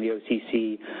guidance from the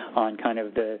OCC on kind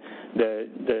of the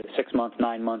 6-month,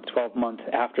 9-month, 12-month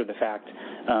after the fact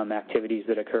activities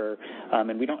that occur.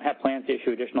 And we don't have plans to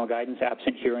issue additional guidance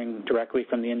absent hearing directly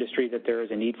from the industry that there is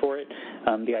a need for it.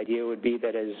 The idea would be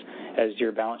that as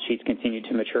your balance sheets continue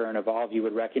to mature and evolve, you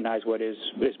would recognize what is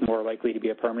more likely to be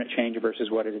a permanent change versus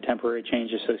what is a temporary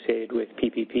change associated with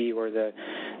PPP or the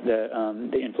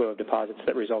inflow of deposits deposits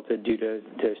that resulted due to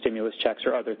stimulus checks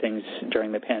or other things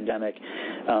during the pandemic.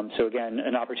 So again,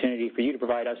 an opportunity for you to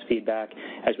provide us feedback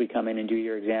as we come in and do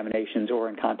your examinations, or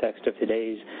in context of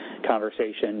today's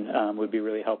conversation, would be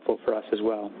really helpful for us as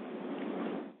well.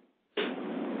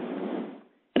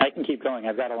 And I can keep going.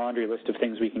 I've got a laundry list of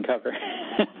things we can cover.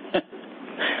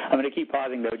 I'm going to keep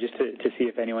pausing, though, just to see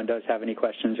if anyone does have any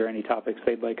questions or any topics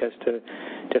they'd like us to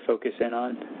focus in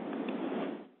on.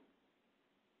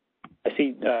 I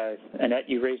see, Annette,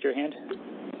 you raised your hand.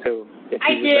 So if you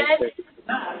I did. Like to...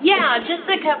 Yeah, just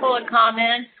a couple of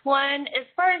comments. One, as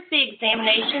far as the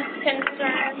examination's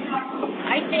concerned,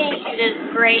 I think it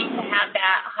is great to have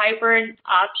that hybrid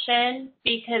option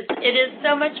because it is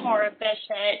so much more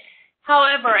efficient.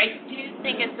 However, I do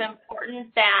think it's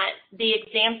important that the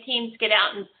exam teams get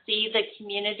out and see the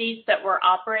communities that we're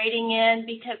operating in,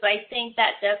 because I think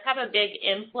that does have a big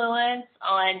influence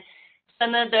on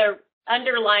some of the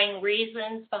underlying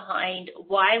reasons behind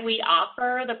why we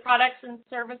offer the products and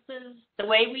services the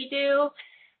way we do.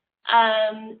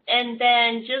 And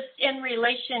then just in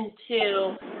relation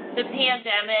to the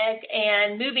pandemic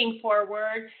and moving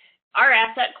forward, our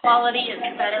asset quality is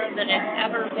better than it's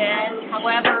ever been.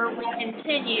 However, we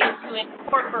continue to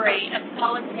incorporate a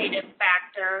qualitative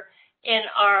factor in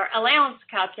our allowance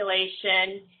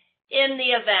calculation in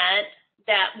the event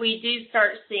that we do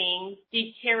start seeing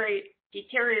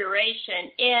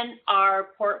deterioration in our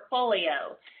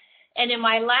portfolio. And in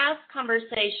my last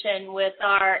conversation with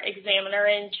our examiner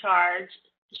in charge,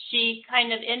 she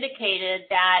kind of indicated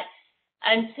that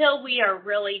until we are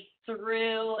really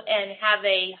through and have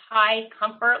a high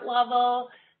comfort level,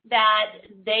 that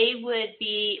they would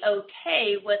be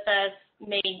okay with us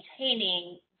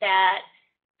maintaining that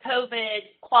COVID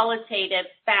qualitative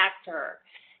factor.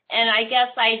 And I guess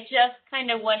I just kind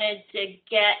of wanted to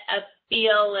get a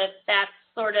feel if that's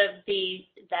sort of the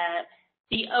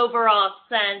overall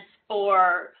sense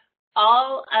for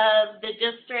all of the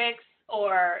districts,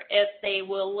 or if they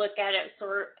will look at it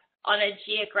sort of on a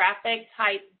geographic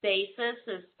type basis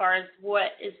as far as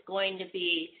what is going to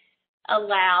be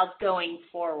allowed going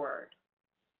forward.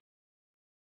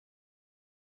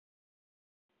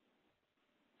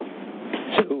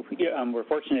 So we're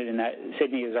fortunate in that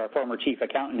Sydney is our former chief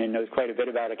accountant and knows quite a bit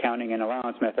about accounting and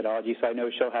allowance methodology, so I know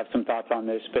she'll have some thoughts on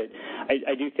this. But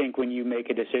I do think when you make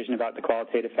a decision about the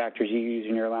qualitative factors you use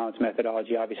in your allowance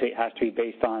methodology, obviously it has to be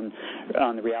based on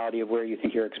the reality of where you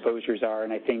think your exposures are.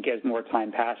 And I think as more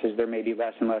time passes, there may be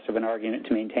less and less of an argument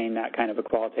to maintain that kind of a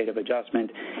qualitative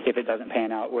adjustment if it doesn't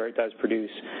pan out where it does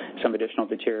produce some additional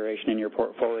deterioration in your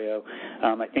portfolio.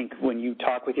 I think when you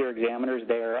talk with your examiners,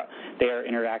 they are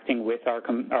interacting with our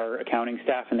accounting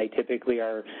staff, and they typically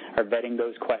are vetting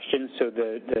those questions. So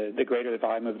the greater the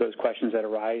volume of those questions that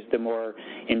arise, the more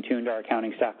in tune our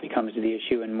accounting staff becomes to the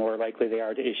issue, and more likely they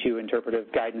are to issue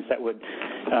interpretive guidance that would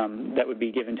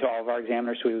be given to all of our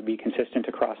examiners, so we would be consistent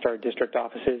across our district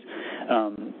offices.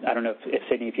 I don't know if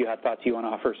Sydney, if you have thoughts you want to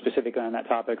offer specifically on that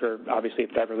topic, or obviously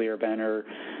if Beverly or Ben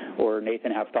or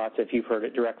Nathan have thoughts if you've heard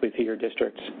it directly through your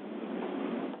districts.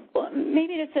 Well,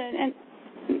 maybe just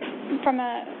from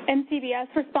a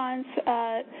NCBS response,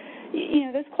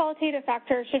 this qualitative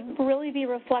factor should really be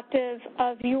reflective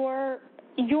of your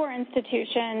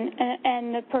institution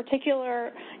and the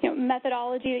particular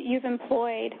methodology that you've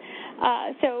employed.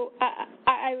 So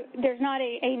there's not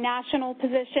a national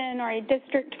position or a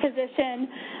district position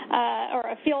or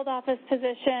a field office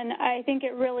position. I think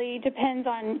it really depends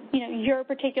on your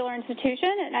particular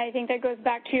institution, and I think that goes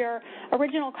back to your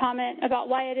original comment about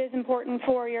why it is important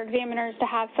for your examiners to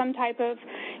have some type of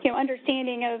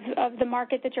understanding of the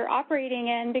market that you're operating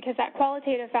in, because that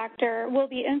qualitative factor will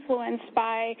be influenced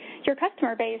by your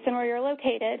customer base and where you're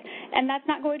located, and that's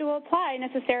not going to apply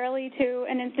necessarily to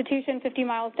an institution 50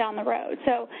 miles down the road.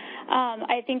 So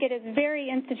I think it is very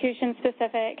institution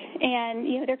specific,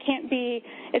 and there can't be,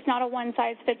 it's not a one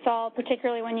size fits all,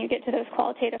 particularly when you get to those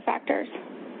qualitative factors.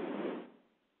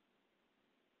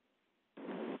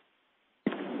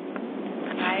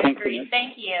 I agree.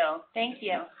 Thank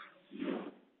you.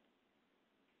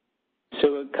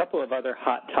 So a couple of other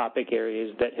hot topic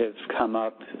areas that have come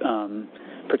up,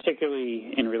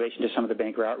 particularly in relation to some of the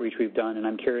banker outreach we've done, and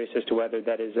I'm curious as to whether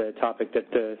that is a topic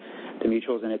that the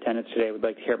mutuals in attendance today would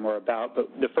like to hear more about. But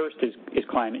the first is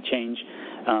climate change.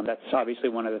 That's obviously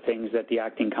one of the things that the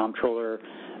acting comptroller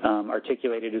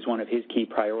articulated as one of his key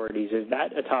priorities. Is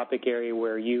that a topic area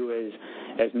where you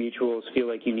as mutuals feel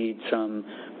like you need some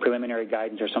preliminary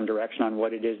guidance or some direction on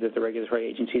what it is that the regulatory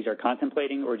agencies are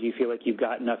contemplating, or do you feel like you've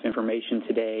got enough information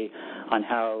today on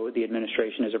how the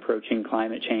administration is approaching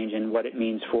climate change and what it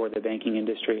means for the banking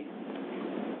industry?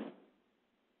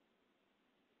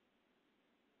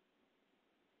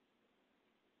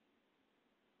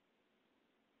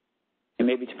 And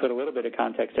maybe to put a little bit of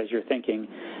context as you're thinking,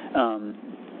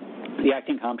 the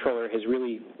acting comptroller has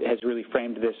really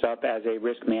framed this up as a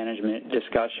risk management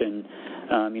discussion.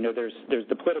 There's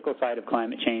the political side of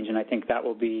climate change, and I think that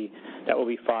will be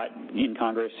fought in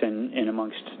Congress and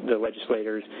amongst the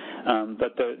legislators.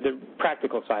 But the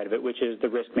practical side of it, which is the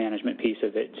risk management piece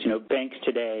of it, banks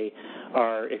today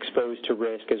are exposed to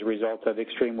risk as a result of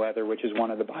extreme weather, which is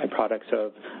one of the byproducts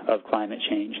of climate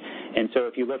change. And so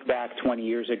if you look back 20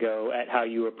 years ago at how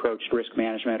you approached risk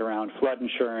management around flood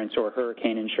insurance or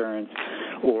hurricane insurance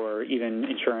or even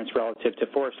insurance relative to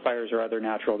forest fires or other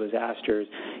natural disasters,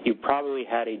 you probably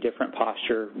had a different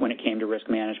posture when it came to risk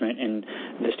management and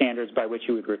the standards by which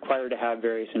you would require to have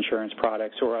various insurance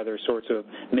products or other sorts of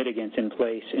mitigants in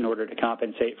place in order to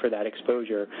compensate for that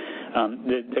exposure.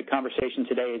 The conversation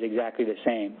today is exactly the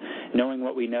same. Knowing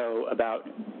what we know about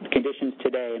conditions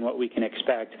today and what we can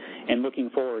expect, and looking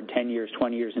forward 10 years,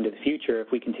 20 years into the future, if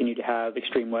we continue to have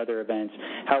extreme weather events,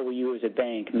 how will you as a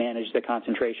bank manage the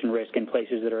concentration risk in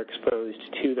places that are exposed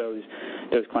to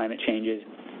those climate changes?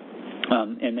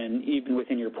 And then even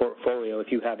within your portfolio,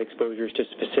 if you have exposures to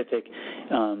specific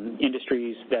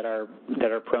industries that are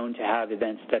prone to have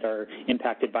events that are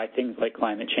impacted by things like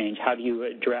climate change, how do you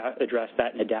address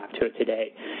that and adapt to it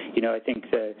today? I think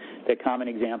the common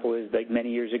example is like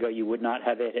many years ago you would not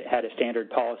have had a standard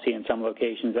policy in some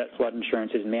locations that flood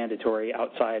insurance is mandatory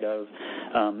outside of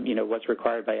what's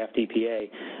required by FDPA.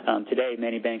 Today,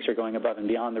 many banks are going above and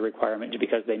beyond the requirement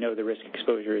because they know the risk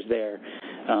exposure is there.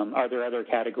 Are there other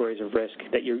categories of risk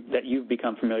that you've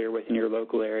become familiar with in your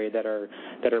local area that are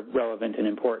relevant and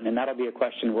important? And that'll be a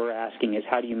question we're asking: is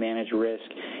how do you manage risk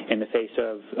in the face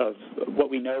of what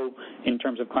we know in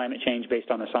terms of climate change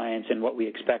based on the science and what we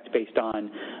expect based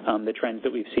on the trends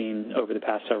that we've seen over the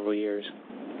past several years?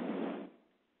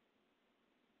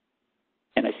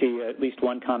 And I see at least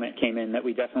one comment came in that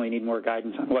we definitely need more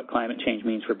guidance on what climate change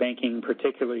means for banking,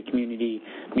 particularly community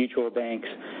mutual banks.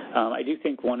 I do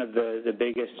think one of the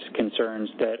biggest concerns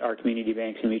that our community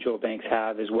banks and mutual banks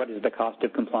have is what is the cost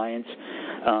of compliance.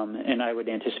 And I would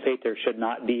anticipate there should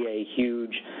not be a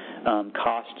huge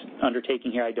cost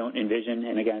undertaking here. I don't envision,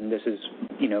 and again, this is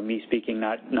me speaking,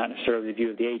 not necessarily the view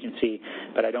of the agency,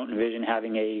 but I don't envision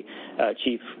having a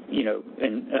chief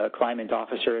a climate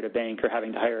officer at a bank or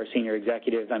having to hire a senior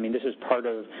executive. I mean, this is part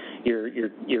of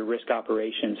your risk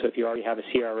operation. So if you already have a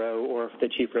CRO or if the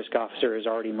chief risk officer is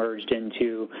already merged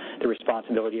into the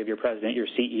responsibility of your president, your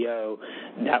CEO,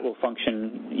 that will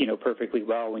function perfectly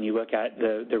well when you look at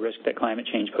the risk that climate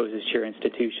change poses to your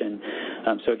institution.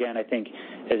 So again, I think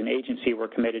as an agency, we're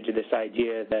committed to this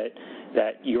idea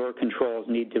that your controls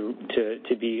need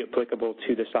to be applicable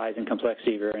to the size and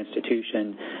complexity of your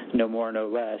institution, no more, no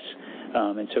less.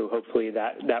 And so hopefully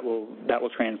that will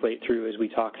translate through as we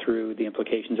talk through the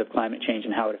implications of climate change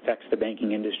and how it affects the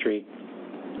banking industry.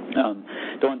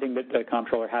 The one thing that the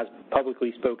comptroller has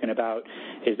publicly spoken about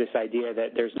is this idea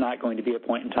that there's not going to be a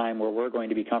point in time where we're going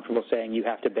to be comfortable saying you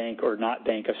have to bank or not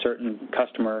bank a certain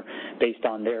customer based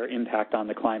on their impact on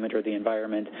the climate or the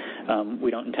environment.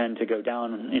 We don't intend to go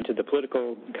down into the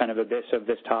political kind of abyss of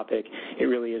this topic. It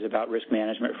really is about risk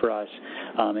management for us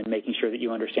and making sure that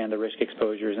you understand the risk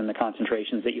exposures and the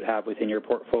concentrations that you have within your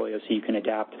portfolio so you can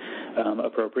adapt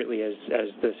appropriately as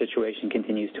the situation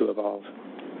continues to evolve.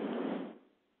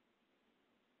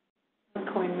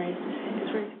 Coyne raised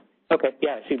his hand. Okay,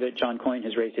 yeah, I see that John Coyne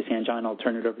has raised his hand. John, I'll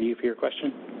turn it over to you for your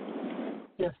question.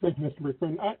 Yes, thank you, Mr.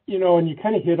 Brickman. And you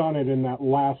kind of hit on it in that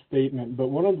last statement, but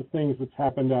one of the things that's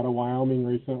happened out of Wyoming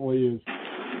recently is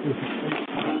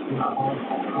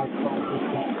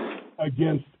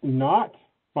against not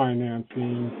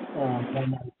financing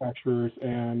gun manufacturers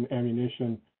and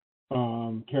ammunition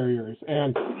carriers.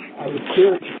 And I was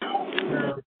curious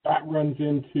where that runs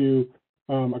into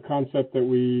a concept that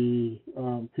we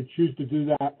could choose to do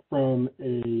that from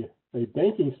a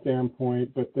banking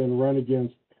standpoint, but then run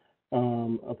against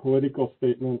a political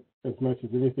statement as much as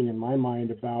anything in my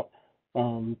mind about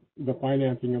the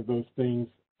financing of those things.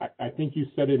 I think you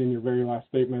said it in your very last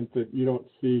statement that you don't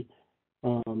see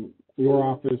your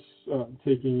office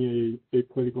taking a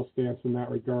political stance in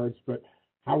that regards, but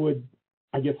how would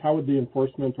the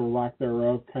enforcement or lack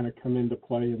thereof kind of come into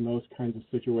play in those kinds of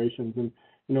situations? And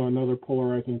another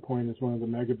polarizing point is one of the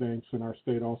mega banks in our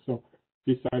state also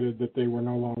decided that they were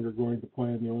no longer going to play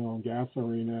in the oil and gas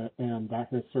arena, and that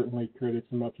has certainly created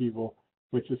some upheaval,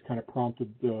 which has kind of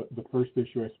prompted the first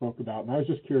issue I spoke about. And I was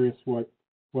just curious what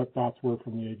thoughts were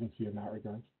from the agency in that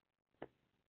regard.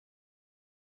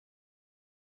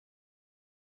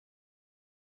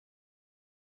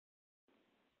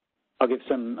 I'll give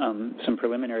some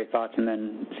preliminary thoughts and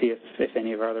then see if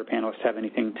any of our other panelists have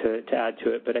anything to add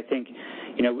to it. But I think,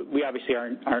 we obviously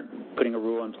aren't putting a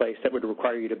rule in place that would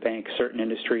require you to bank certain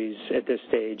industries at this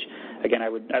stage. Again, I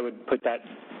would put that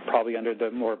probably under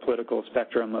the more political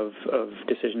spectrum of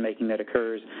decision-making that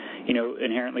occurs.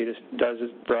 Inherently this does,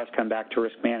 for us, come back to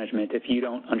risk management. If you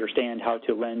don't understand how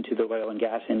to lend to the oil and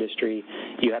gas industry,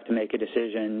 you have to make a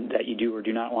decision that you do or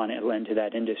do not want to lend to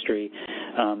that industry.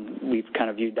 We've kind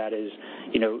of viewed that as,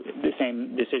 the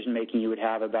same decision-making you would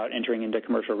have about entering into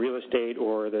commercial real estate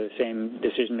or the same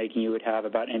decision-making you would have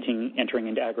about entering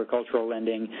into agricultural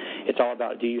lending. It's all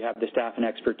about, do you have the staff and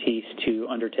expertise to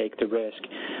undertake the risk?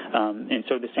 And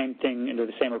so the same thing,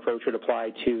 the same approach would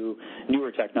apply to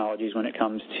newer technologies when it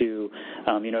comes to,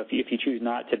 if you choose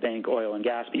not to bank oil and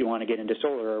gas, but you want to get into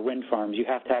solar or wind farms, you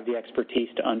have to have the expertise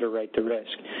to underwrite the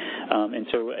risk. And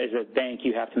so as a bank,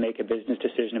 you have to make a business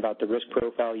decision about the risk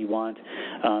profile you want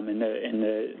and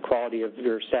the quality of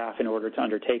your staff in order to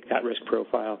undertake that risk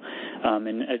profile.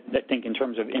 And I think in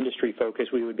terms of industry focus,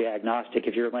 we would be agnostic.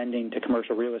 If you're lending to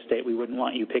commercial real estate, we wouldn't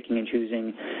want you picking and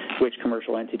choosing which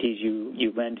commercial entities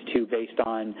you lend to based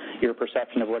on your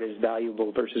perception of what is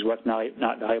valuable versus what's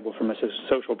not valuable from a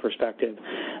social perspective.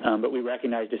 But we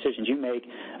recognize decisions you make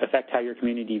affect how your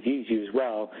community views you as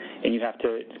well, and you have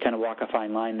to kind of walk a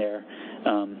fine line there.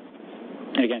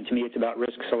 And again, to me, it's about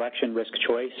risk selection, risk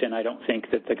choice, and I don't think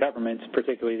that the governments,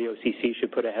 particularly the OCC, should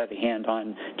put a heavy hand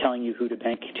on telling you who to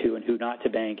bank to and who not to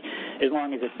bank, as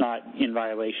long as it's not in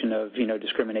violation of,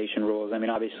 discrimination rules. I mean,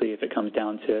 obviously, if it comes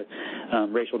down to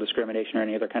racial discrimination or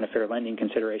any other kind of fair lending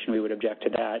consideration, we would object to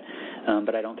that.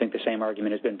 But I don't think the same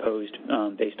argument has been posed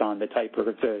based on the type or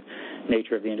the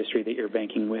nature of the industry that you're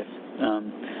banking with.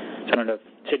 So I don't know if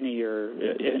Sydney or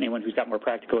anyone who's got more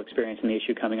practical experience in the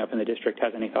issue coming up in the district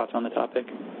has any thoughts on the topic.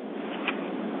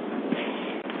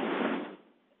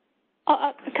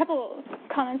 A couple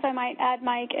comments I might add,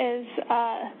 Mike, is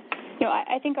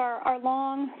I think our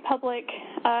long public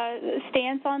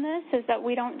stance on this is that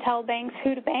we don't tell banks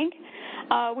who to bank.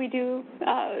 We do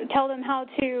tell them how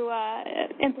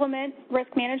to implement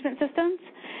risk management systems.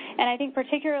 And I think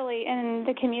particularly in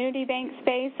the community bank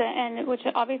space, and which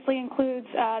obviously includes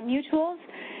mutuals,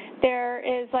 there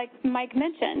is, like Mike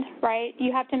mentioned, right?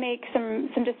 You have to make some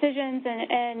decisions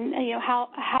and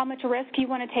how much risk you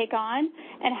want to take on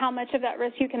and how much of that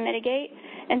risk you can mitigate.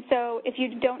 And so if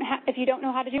you don't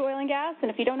know how to do oil and gas, and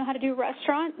if you don't know how to do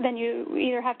restaurant, then you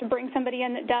either have to bring somebody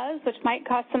in that does, which might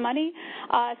cost some money.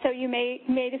 So you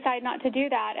may decide not to do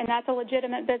that, and that's a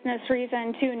legitimate business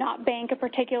reason to not bank a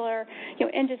particular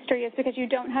industry, is because you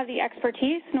don't have the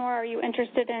expertise, nor are you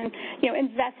interested in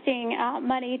investing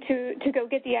money to go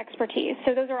get the expertise.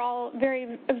 So those are all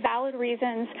very valid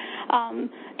reasons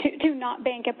to not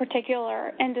bank a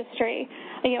particular industry.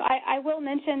 I will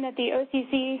mention that the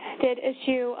OCC did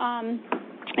issue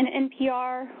an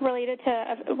NPR related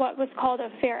to what was called a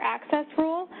fair access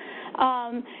rule.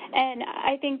 And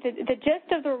I think that the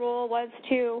gist of the rule was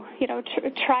to,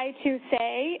 try to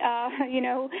say,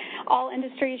 all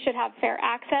industries should have fair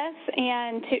access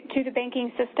and to the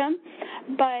banking system,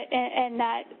 and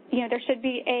that, there should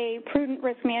be a prudent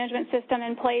risk management system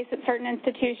in place at certain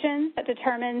institutions that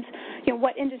determines,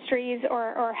 what industries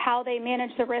or how they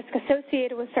manage the risk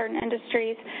associated with certain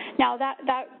industries. Now,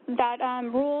 that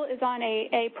rule is on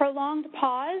a prolonged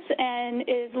pause and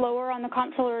is lower on the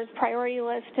comptroller's priority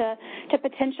list to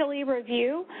potentially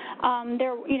review.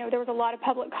 There was a lot of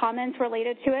public comments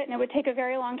related to it, and it would take a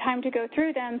very long time to go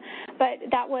through them. But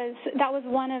that was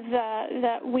one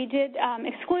of we did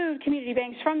exclude community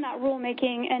banks from that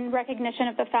rulemaking in recognition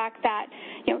of the fact that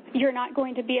you're not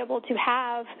going to be able to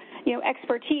have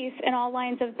expertise in all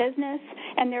lines of business,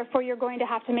 and therefore you're going to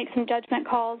have to make some judgment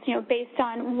calls based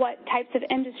on what types of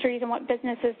industries and what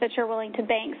businesses that you're willing to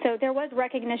bank. So there was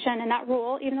recognition in that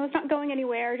rule, even though it's not going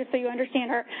anywhere, just so you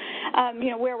understand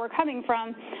where we're coming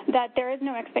from, that there is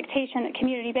no expectation that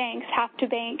community banks have to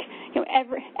bank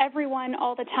everyone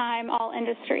all the time, all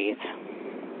industries.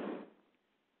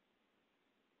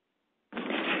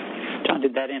 John,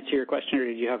 did that answer your question, or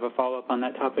did you have a follow-up on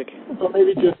that topic? Well,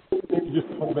 maybe just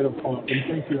a little bit of follow-up. And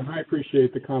thank you. And I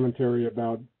appreciate the commentary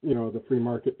about the free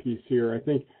market piece here. I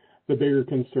think the bigger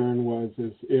concern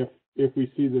is if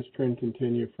we see this trend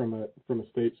continue from a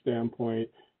state standpoint,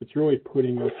 it's really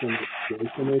putting us in a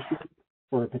litigation issue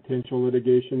or a potential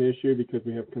litigation issue, because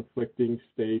we have conflicting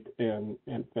state and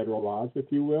federal laws, if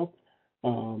you will,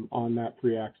 on that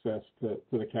free access to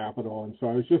the capital. And so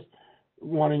I was just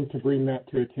wanting to bring that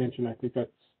to attention. I think that's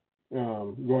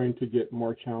going to get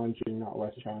more challenging, not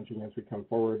less challenging, as we come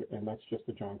forward, and that's just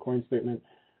a John Coyne statement.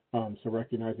 So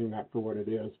recognizing that for what it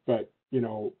is, but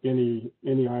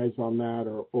any eyes on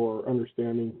that or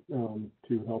understanding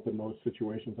to help in those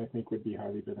situations, I think would be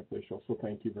highly beneficial. So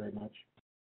thank you very much.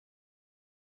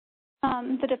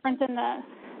 The difference in the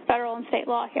federal and state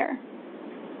law here.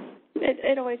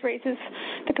 It always raises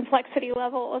the complexity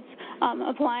level of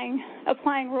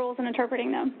applying rules and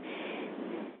interpreting them.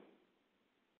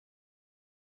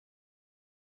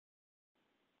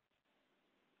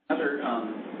 Another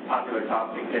popular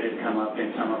topic that has come up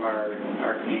in some of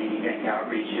our community bank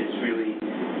outreach is really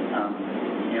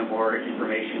more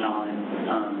information on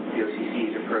the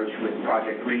OCC's approach with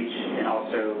Project REACH and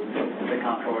also the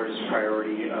comptroller's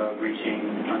priority of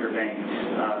reaching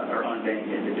underbanked or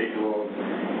unbanked individuals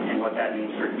and what that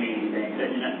means for community banks.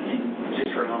 And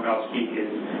just for a moment, I'll speak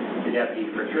as the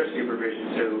deputy for thrift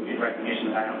supervision, so in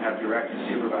recognition that I don't have direct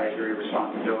supervisory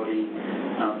responsibility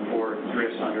for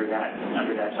thrifts under that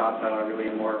job title, I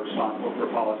really am more responsible for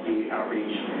policy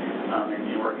outreach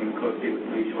and working closely with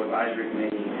the Mutual Advisory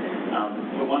Committee.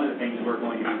 But one of the things we're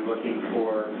going to be looking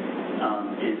for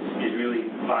is really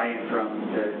buy-in from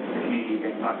the community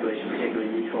bank population, particularly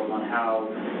mutuals, on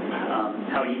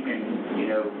how you can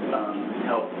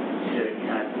help to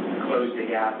kind of close the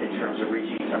gap in terms of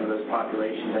reaching some of those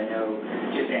populations. I know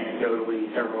just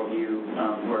anecdotally several of you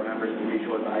who are members of the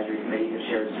Mutual Advisory Committee have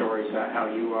shared stories about how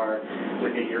you are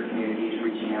within your communities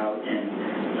reaching out and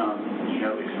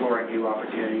exploring new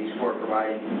opportunities for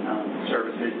providing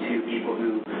services to people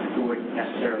who wouldn't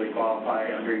necessarily qualify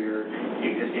under your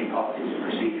existing policies and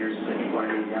procedures. I think one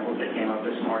of the examples that came up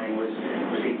this morning was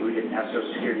people who didn't have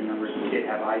Social Security numbers but did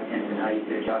have ITINs and how you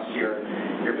could adjust your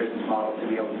business model to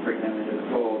be able to bring them into the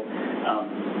fold.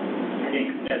 I think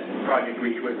as Project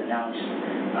REACH was announced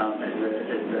as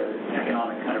the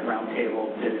economic kind of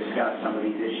roundtable to discuss some of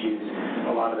these issues,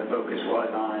 a lot of the focus was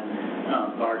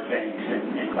on large banks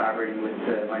and collaborating with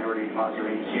the minority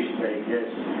depository institutions that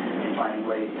exist and finding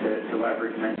ways to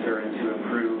leverage, mentor, and to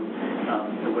improve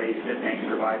the ways that banks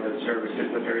provide those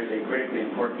services. But there is a critically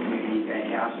important community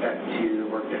bank aspect to the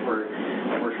work that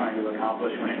we're trying to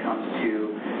accomplish when it comes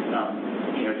to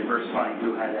diversifying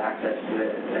who has access to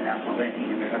the national banking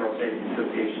and the federal savings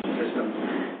association systems.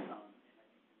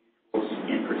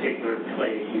 In particular,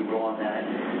 play a key role in that.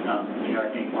 I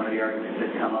think one of the arguments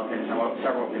that's come up in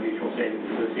several of the Mutual Savings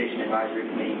Association Advisory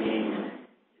Committee meetings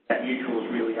is that mutuals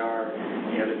really are,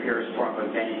 the purest form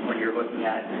of bank. When you're looking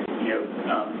at,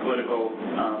 political,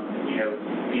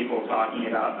 people talking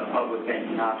about a public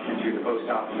banking option through the post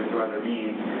office or through other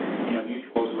means,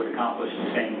 mutuals would accomplish the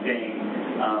same thing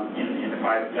in the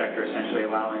private sector, essentially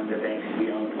allowing the banks to be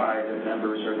owned by the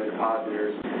members or the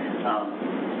depositors.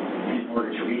 In order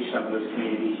to reach some of those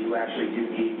communities, you actually do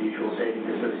need mutual savings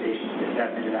associations to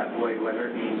step into that void,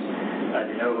 whether it means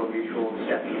de novo mutual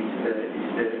stepping into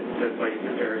the place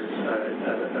that there's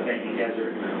a banking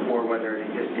desert, or whether an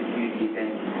existing community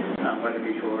bank, whether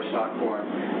mutual or stock form,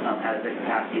 has the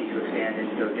capacity to expand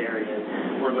into those areas.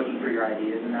 We're looking for your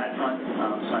ideas in that front,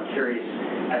 so I'm curious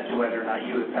as to whether or not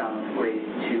you have found ways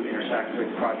to intersect with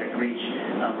Project REACH.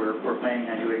 We're planning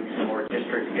on doing some more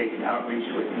district-based outreach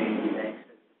with community banks.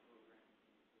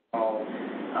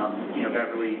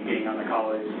 Beverly being on the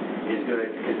call is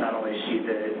good because not only is she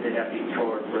the deputy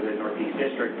controller for the Northeast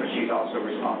District, but she's also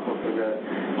responsible for the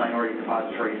Minority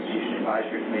Depository Institution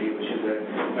Advisory Committee, which is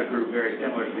a group very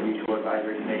similar to the Mutual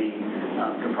Advisory Committee,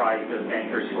 comprised of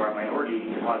bankers who are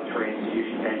minority depository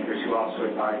institution bankers who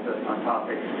also advise us on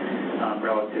topics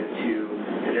relative to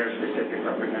their specific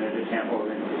representative sample of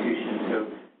institutions.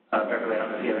 So Beverly, I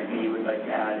don't know if you have anything you would like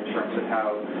to add in terms of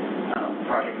how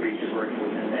Project REACH is working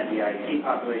within the NDIC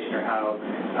population, or how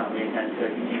we intend to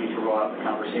continue to roll out the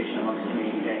conversation amongst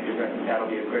community bankers. I think that'll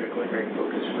be a critical and great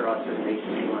focus for us as an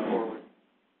agency going forward.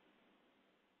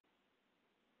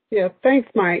 Yeah, thanks,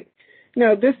 Mike.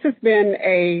 No, this has been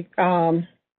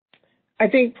I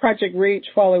think Project REACH,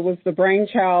 while it was the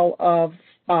brainchild of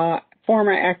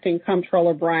former acting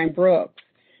comptroller Brian Brooks,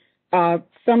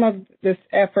 some of this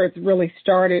effort really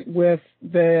started with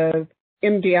the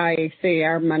MDIAC,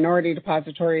 our Minority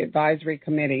Depository Advisory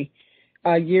Committee,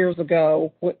 years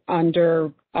ago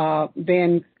under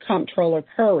then Comptroller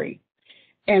Curry.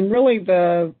 And really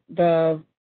the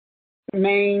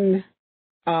main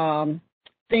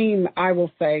theme, I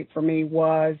will say, for me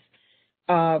was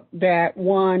that,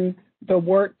 one, the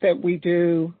work that we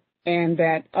do and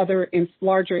that other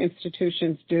larger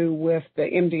institutions do with the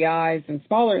MDIs and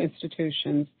smaller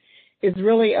institutions is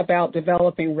really about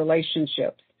developing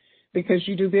relationships, because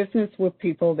you do business with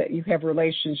people that you have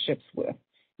relationships with.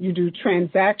 You do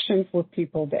transactions with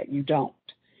people that you don't.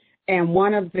 And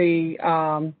one of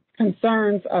the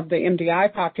concerns of the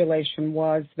MDI population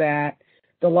was that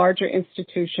the larger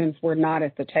institutions were not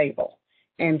at the table.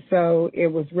 And so it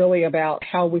was really about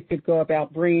how we could go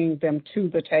about bringing them to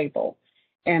the table.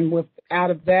 And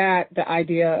out of that, the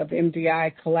idea of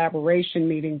MDI collaboration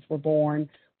meetings were born,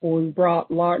 where we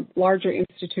brought larger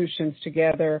institutions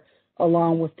together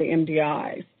along with the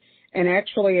MDIs. And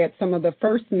actually, at some of the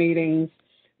first meetings,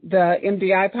 the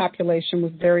MDI population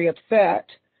was very upset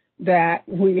that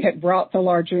we had brought the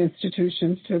larger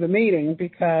institutions to the meeting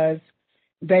because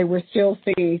they were still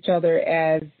seeing each other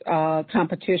as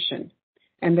competition,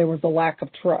 and there was a lack of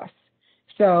trust.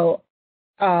 So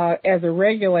as a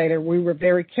regulator, we were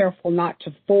very careful not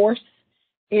to force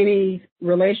any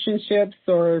relationships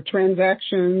or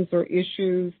transactions or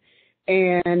issues.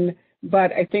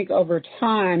 But I think over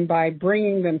time, by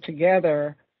bringing them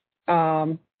together,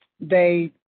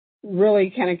 they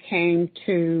really kind of came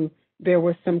to, there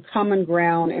was some common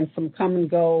ground and some common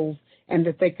goals, and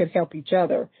that they could help each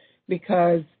other.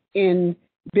 Because in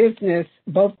business,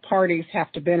 both parties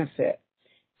have to benefit.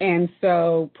 And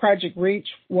so Project REACH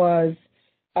was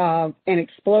an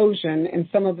explosion, and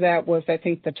some of that was, I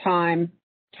think, the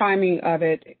timing of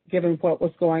it, given what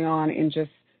was going on in just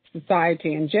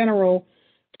society in general,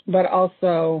 but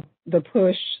also the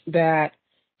push that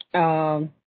and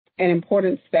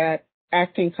importance that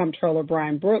Acting Comptroller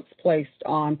Brian Brooks placed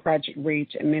on Project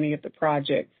REACH and many of the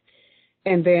projects.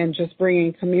 And then just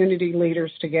bringing community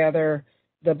leaders together,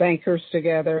 the bankers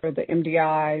together, the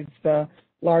MDIs, the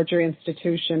larger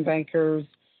institution bankers,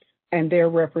 and their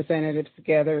representatives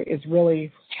together is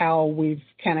really how we've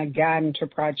kind of gotten to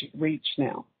Project REACH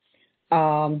now.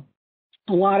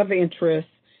 A lot of interest,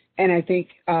 and I think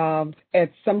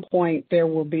at some point there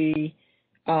will be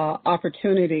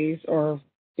opportunities, or,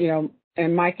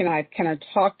 and Mike and I kind of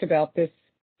talked about this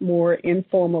more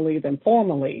informally than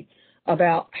formally,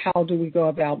 about how do we go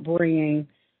about bringing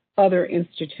other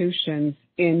institutions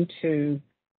into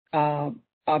a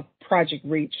Project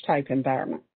REACH type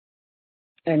environment.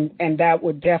 And that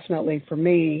would definitely, for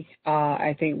me,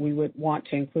 I think we would want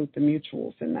to include the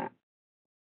mutuals in that.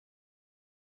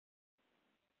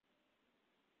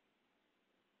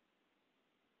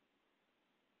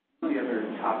 The other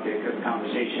topic of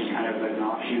conversation, kind of an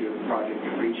offshoot of Project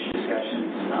REACH discussions,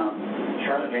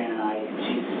 Charlotte Van and I,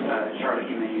 Charlotte,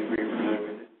 you may be familiar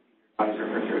with, advisor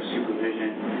for thorough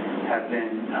supervision, have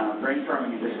been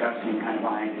brainstorming and discussing kind of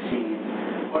behind the scenes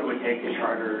what it would take to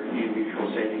charter new mutual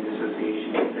savings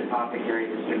association. It's a topic area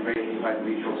that's been raised by the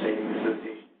Mutual Savings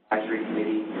Association Advisory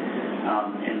Committee,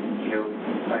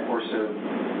 and by force of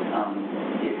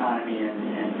the economy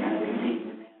and kind of the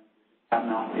competing demands, have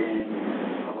not been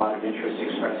a lot of interest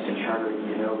expressed in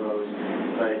chartering de novos.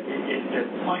 But it's the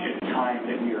point of time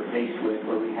that we are faced with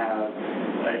where we have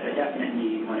a definite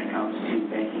need when it comes to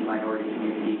banking minority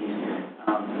communities,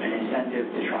 an incentive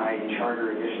to try and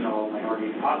charter additional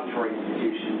minority depository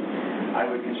institutions. I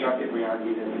would constructively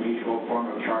argue that the mutual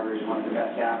form of charter is one of the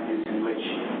best avenues in which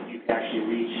you can actually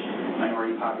reach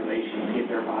minority populations, get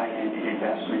their buy-in and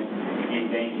investment in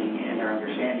banking and their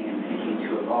understanding and thinking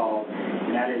to evolve.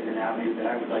 And that is an avenue that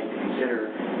I would like to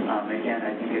consider. Again,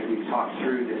 I think as we've talked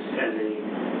through this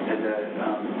as a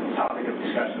topic of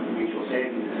discussion with the Mutual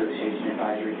Savings Association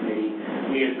Advisory Committee,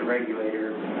 we as the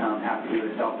regulator have to do a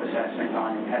self-assessment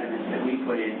on impediments that we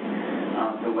put in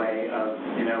the way of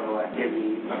de novo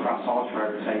activity across all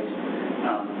charter sites.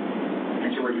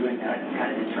 And so we're doing that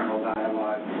kind of internal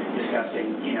dialogue,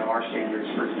 discussing, our standards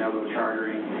for de novo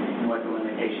chartering and what the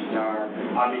limitations are.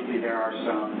 Obviously, there are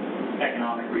some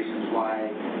economic reasons why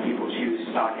people choose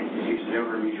stock institutions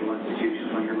over mutual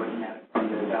institutions when you're looking at it from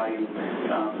the value,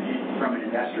 from an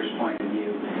investor's point of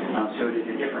view. So it is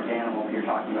a different animal when you're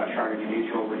talking about chartering a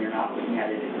mutual, when you're not looking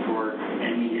at it for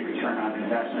an immediate return on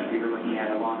investment. You're looking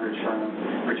at a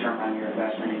longer-term return on your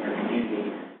investment in your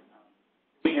community.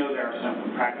 We know there are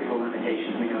some practical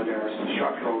limitations. We know there are some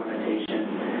structural limitations.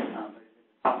 But it's a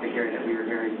topic area that we are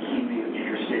very keenly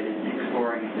interested in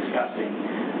exploring and discussing.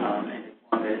 And it's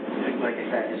one that, like I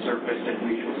said, has surfaced at the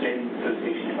Mutual Savings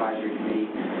Association Advisory Committee.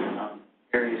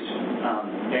 Various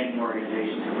banking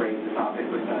organizations have raised the topic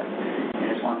with us,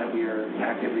 and it's one that we are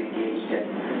actively engaged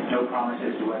in. No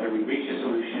promises to whether we reach a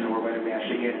solution or whether we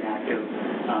actually get an active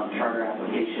charter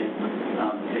application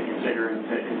to consider and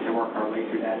to work our way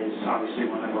through. That is obviously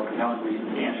one of the more compelling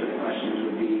reasons to answer the questions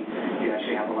would be you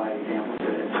actually have a live example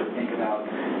to think about.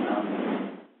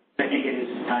 I think it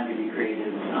is time to be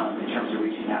creative in terms of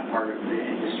reaching that part of the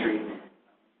industry.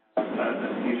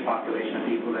 A huge population of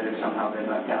people that have somehow been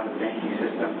left out of the banking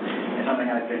system. And something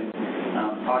I've been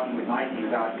talking with my team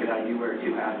about, because I do wear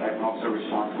two hats. I'm also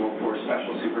responsible for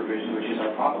special supervision, which is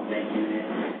our problem bank unit.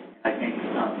 I think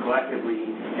collectively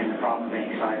in the problem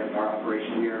bank side of our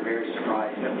operation, we are very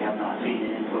surprised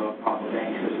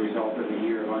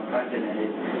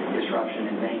unprecedented disruption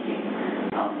in banking.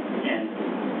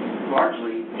 And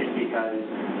largely it's because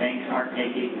banks aren't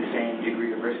taking the same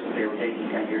degree of risk that they were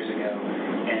taking 10 years ago.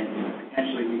 And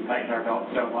potentially we tightened our belt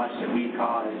so much that we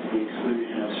caused the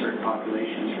exclusion of certain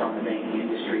populations from the banking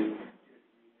industry.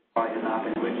 Probably has not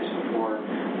been witnessed before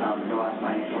the last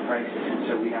financial crisis. And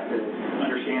so we have to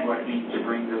understand what it means to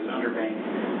bring those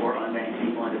underbanked or unbanked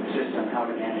people into the system, how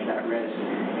to manage that risk,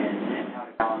 and how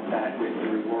to balance that with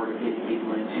the reward of getting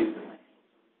people into the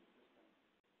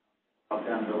help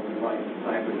them build their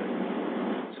livelihood.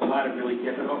 So a lot of really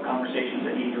difficult conversations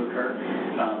that need to occur,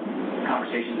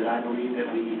 conversations that I believe that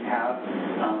we have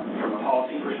from a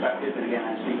policy perspective. And again,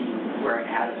 I'm speaking where I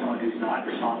had someone who's not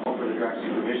responsible for the direct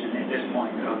supervision at this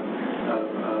point of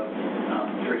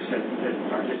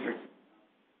our district.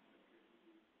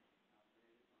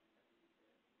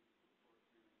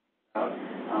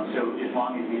 So as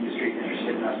long as the industry is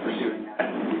interested in us pursuing that,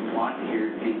 we want to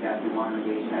hear feedback, we want to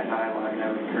engage in that dialogue, and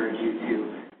I would encourage you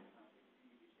to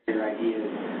share your ideas.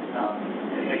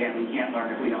 Again, we can't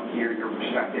learn if we don't hear your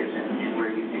perspectives and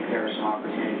where you think there are some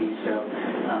opportunities. So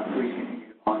please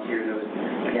continue to volunteer those.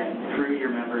 Again, through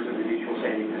your members of the Mutual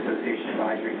Savings Association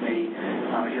Advisory Committee.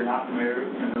 If you're not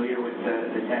familiar with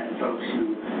the 10 folks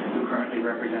who currently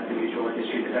represent the mutual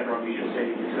industry, the Federal Mutual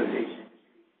Savings Association,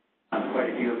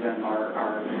 quite a few of them are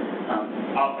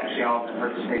actually all of them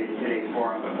participated in today's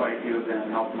forum, but quite a few of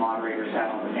them helped moderate or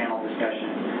sat on the panel discussion.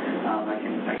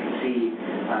 I can see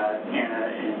Anna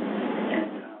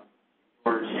and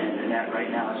George and Annette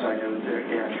right now, so I know that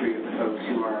there are three of the folks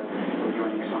who are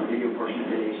joining us on the video portion of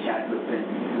today's chat who have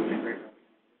been great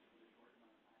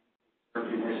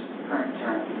in this current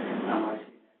term.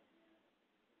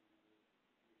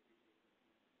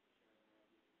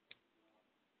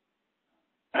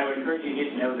 I would encourage you to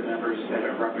get to know the members that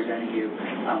are representing you.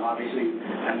 Obviously,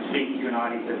 I'm speaking to an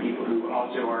audience of people who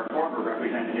also are former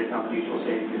representatives on the Mutual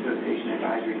Savings Association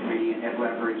Advisory Committee and have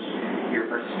leveraged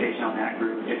your participation on that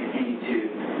group to continue to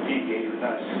engage with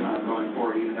us going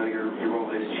forward, even though your role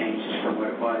has changed from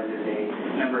what it was as a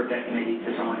member of that committee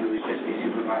to someone who is just a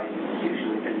supervising institution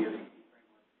within the OCC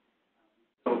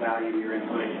framework. So value your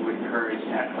input and would encourage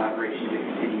that collaboration to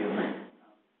continue.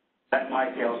 That's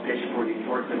my sales pitch for the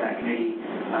importance of that committee,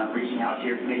 reaching out to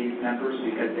your committee members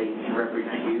because they can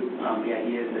represent you. The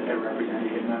idea is that they're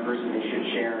representative members and they should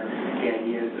share the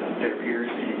ideas of their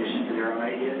peers in addition to their own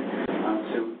ideas.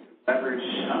 So leverage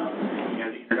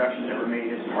the introductions that were made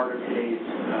as part of today's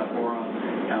forum.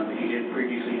 If you didn't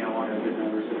previously know one of the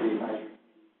members of the advisory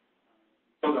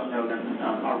committee, still don't know them,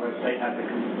 our website has a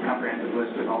comprehensive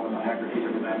list of all the biographies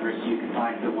of the members. You can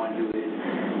find the one who is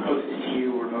closest to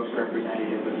you or most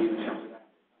representative of you in terms of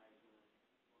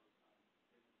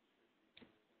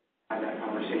that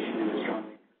conversation in a strong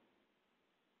way.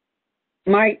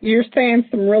 Mike, you're saying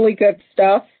some really good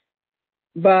stuff,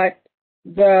 but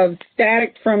the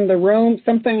static from the room,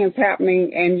 something is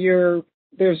happening and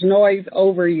there's noise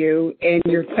over you and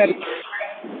you're cutting.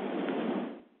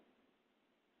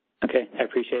 Okay, I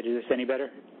appreciate it. Is this any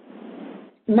better?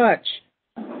 Much.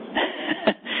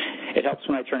 It helps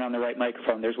when I turn on the right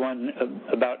microphone. There's one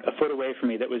about a foot away from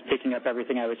me that was picking up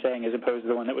everything I was saying as opposed to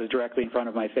the one that was directly in front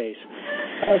of my face.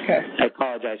 Okay. I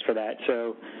apologize for that.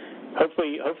 So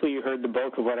hopefully you heard the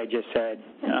bulk of what I just said.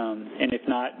 And if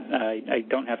not, I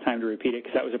don't have time to repeat it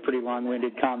because that was a pretty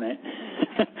long-winded comment.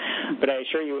 But I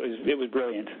assure you it was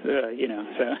brilliant,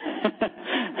 so.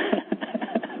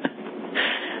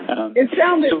 It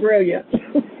sounded brilliant.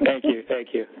 Thank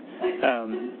you.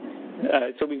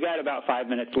 So we've got about 5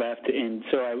 minutes left, and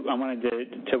so I wanted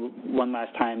to one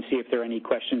last time see if there are any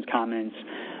questions, comments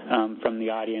from the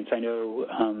audience. I know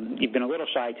you've been a little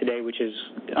shy today, which is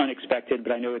unexpected,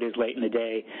 but I know it is late in the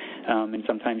day, and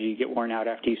sometimes you get worn out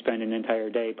after you spend an entire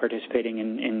day participating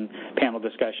in panel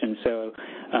discussions. So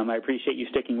I appreciate you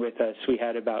sticking with us. We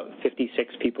had about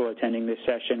 56 people attending this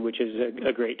session, which is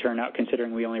a great turnout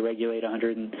considering we only regulate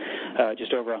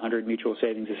just over 100 mutual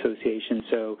savings associations.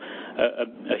 So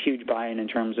a huge buy-in in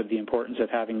terms of the importance of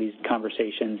having these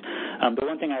conversations. The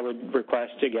one thing I would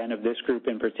request, again, of this group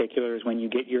in particular is when you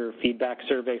get your feedback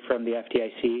survey from the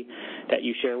FDIC that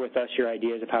you share with us your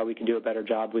ideas of how we can do a better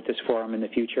job with this forum in the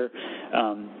future.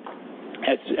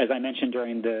 As I mentioned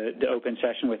during the open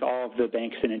session with all of the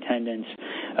banks in attendance,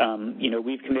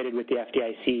 we've committed with the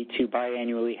FDIC to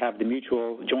biannually have the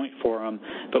mutual joint forum,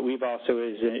 but we've also,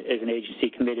 as an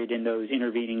agency, committed in those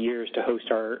intervening years to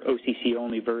host our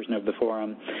OCC-only version of the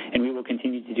forum, and we will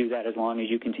continue to do that as long as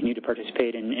you continue to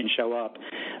participate and show up.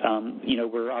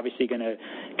 we're obviously going to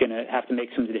have to make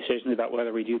some decisions about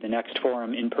whether we do the next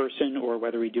forum in person or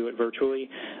whether we do it virtually.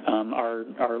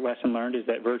 Our lesson learned is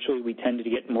that virtually we tend to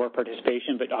get more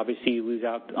participation, but obviously you lose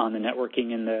out on the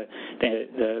networking and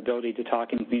the ability to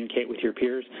talk and communicate with your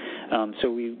peers.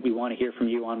 So we want to hear from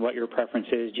you on what your preference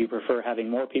is. Do you prefer having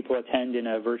more people attend in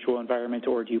a virtual environment,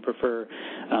 or do you prefer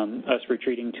us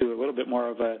retreating to a little bit more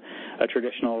of a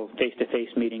traditional face-to-face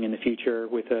meeting in the future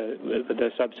with the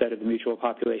subset of the mutual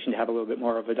population to have a little bit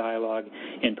more of a dialogue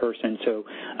in person? So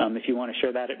if you want to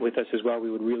share that with us as well,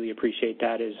 we would really appreciate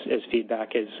that as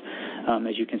feedback as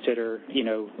you consider,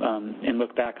 and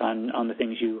look back on the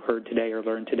things you heard today or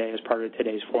learned today as part of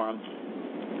today's forum.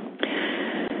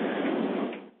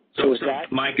 So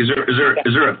Mike, is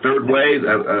there a third way,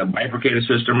 a bifurcated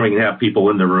system where you can have people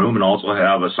in the room and also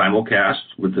have a simulcast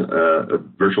with a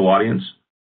virtual audience?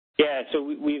 Yeah, so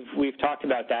we've talked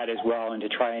about that as well, and to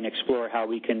try and explore how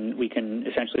we can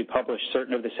essentially publish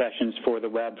certain of the sessions for the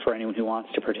web for anyone who wants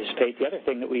to participate. The other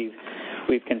thing that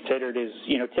we've considered is,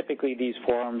 typically these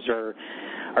forums are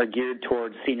geared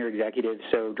towards senior executives,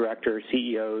 so directors,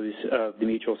 CEOs of the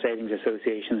mutual savings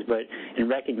associations, but in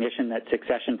recognition that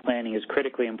succession planning is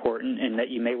critically important and that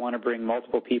you may want to bring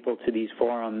multiple people to these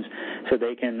forums so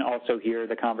they can also hear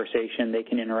the conversation, they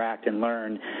can interact and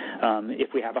learn.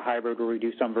 If we have a hybrid where we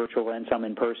do some virtual and some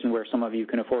in person, where some of you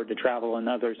can afford to travel and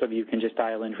others of you can just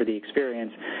dial in for the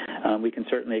experience, we can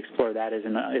certainly explore that as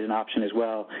an option as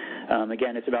well.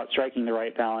 Again, it's about striking the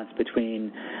right balance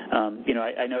between,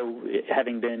 I know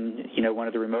having been, one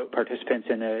of the remote participants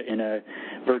in a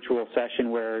virtual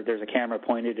session where there's a camera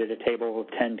pointed at a table of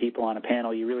 10 people on a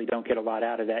panel, you really don't get a lot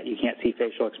out of that. You can't see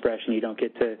facial expression. You don't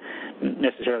get to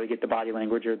necessarily get the body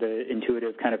language or the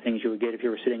intuitive kind of things you would get if you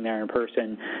were sitting there in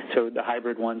person. So the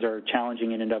hybrid ones are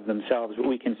challenging in and of themselves, but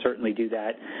we can certainly do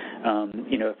that,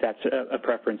 if that's a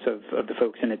preference of the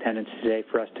folks in attendance today,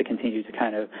 for us to continue to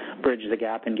kind of bridge the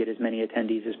gap and get as many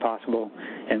attendees as possible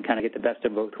and kind of get the best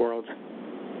of both worlds.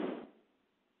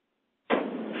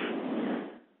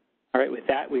 All right, with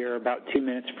that, we are about 2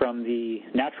 minutes from the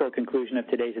natural conclusion of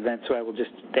today's event, so I will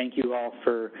just thank you all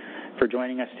for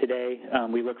joining us today.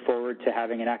 We look forward to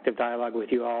having an active dialogue with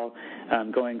you all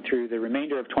going through the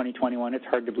remainder of 2021. It's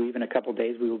hard to believe in a couple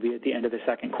days we will be at the end of the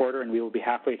second quarter and we will be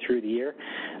halfway through the year.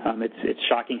 It's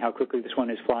shocking how quickly this one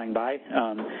is flying by.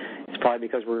 It's probably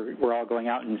because we're all going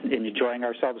out and enjoying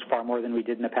ourselves far more than we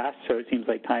did in the past, so it seems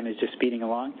like time is just speeding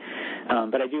along.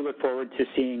 But I do look forward to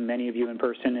seeing many of you in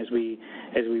person as we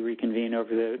reconvene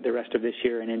over the rest of this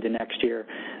year and into next year.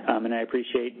 And I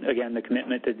appreciate, again, the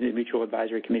commitment that the Mutual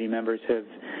Advisory Committee members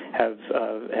have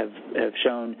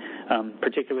shown,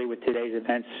 particularly with today's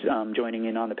events, joining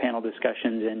in on the panel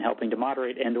discussions and helping to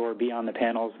moderate and or be on the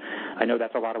panels. I know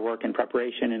that's a lot of work and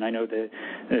preparation, and I know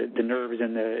the nerves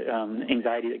and the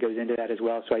anxiety that goes into that as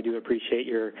well, so I do appreciate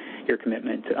your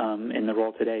commitment in the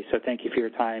role today. So thank you for your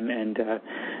time,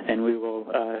 and we will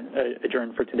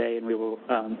adjourn for today, and we will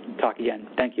talk again.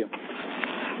 Thank you.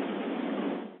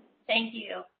 Thank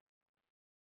you.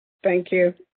 Thank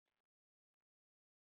you.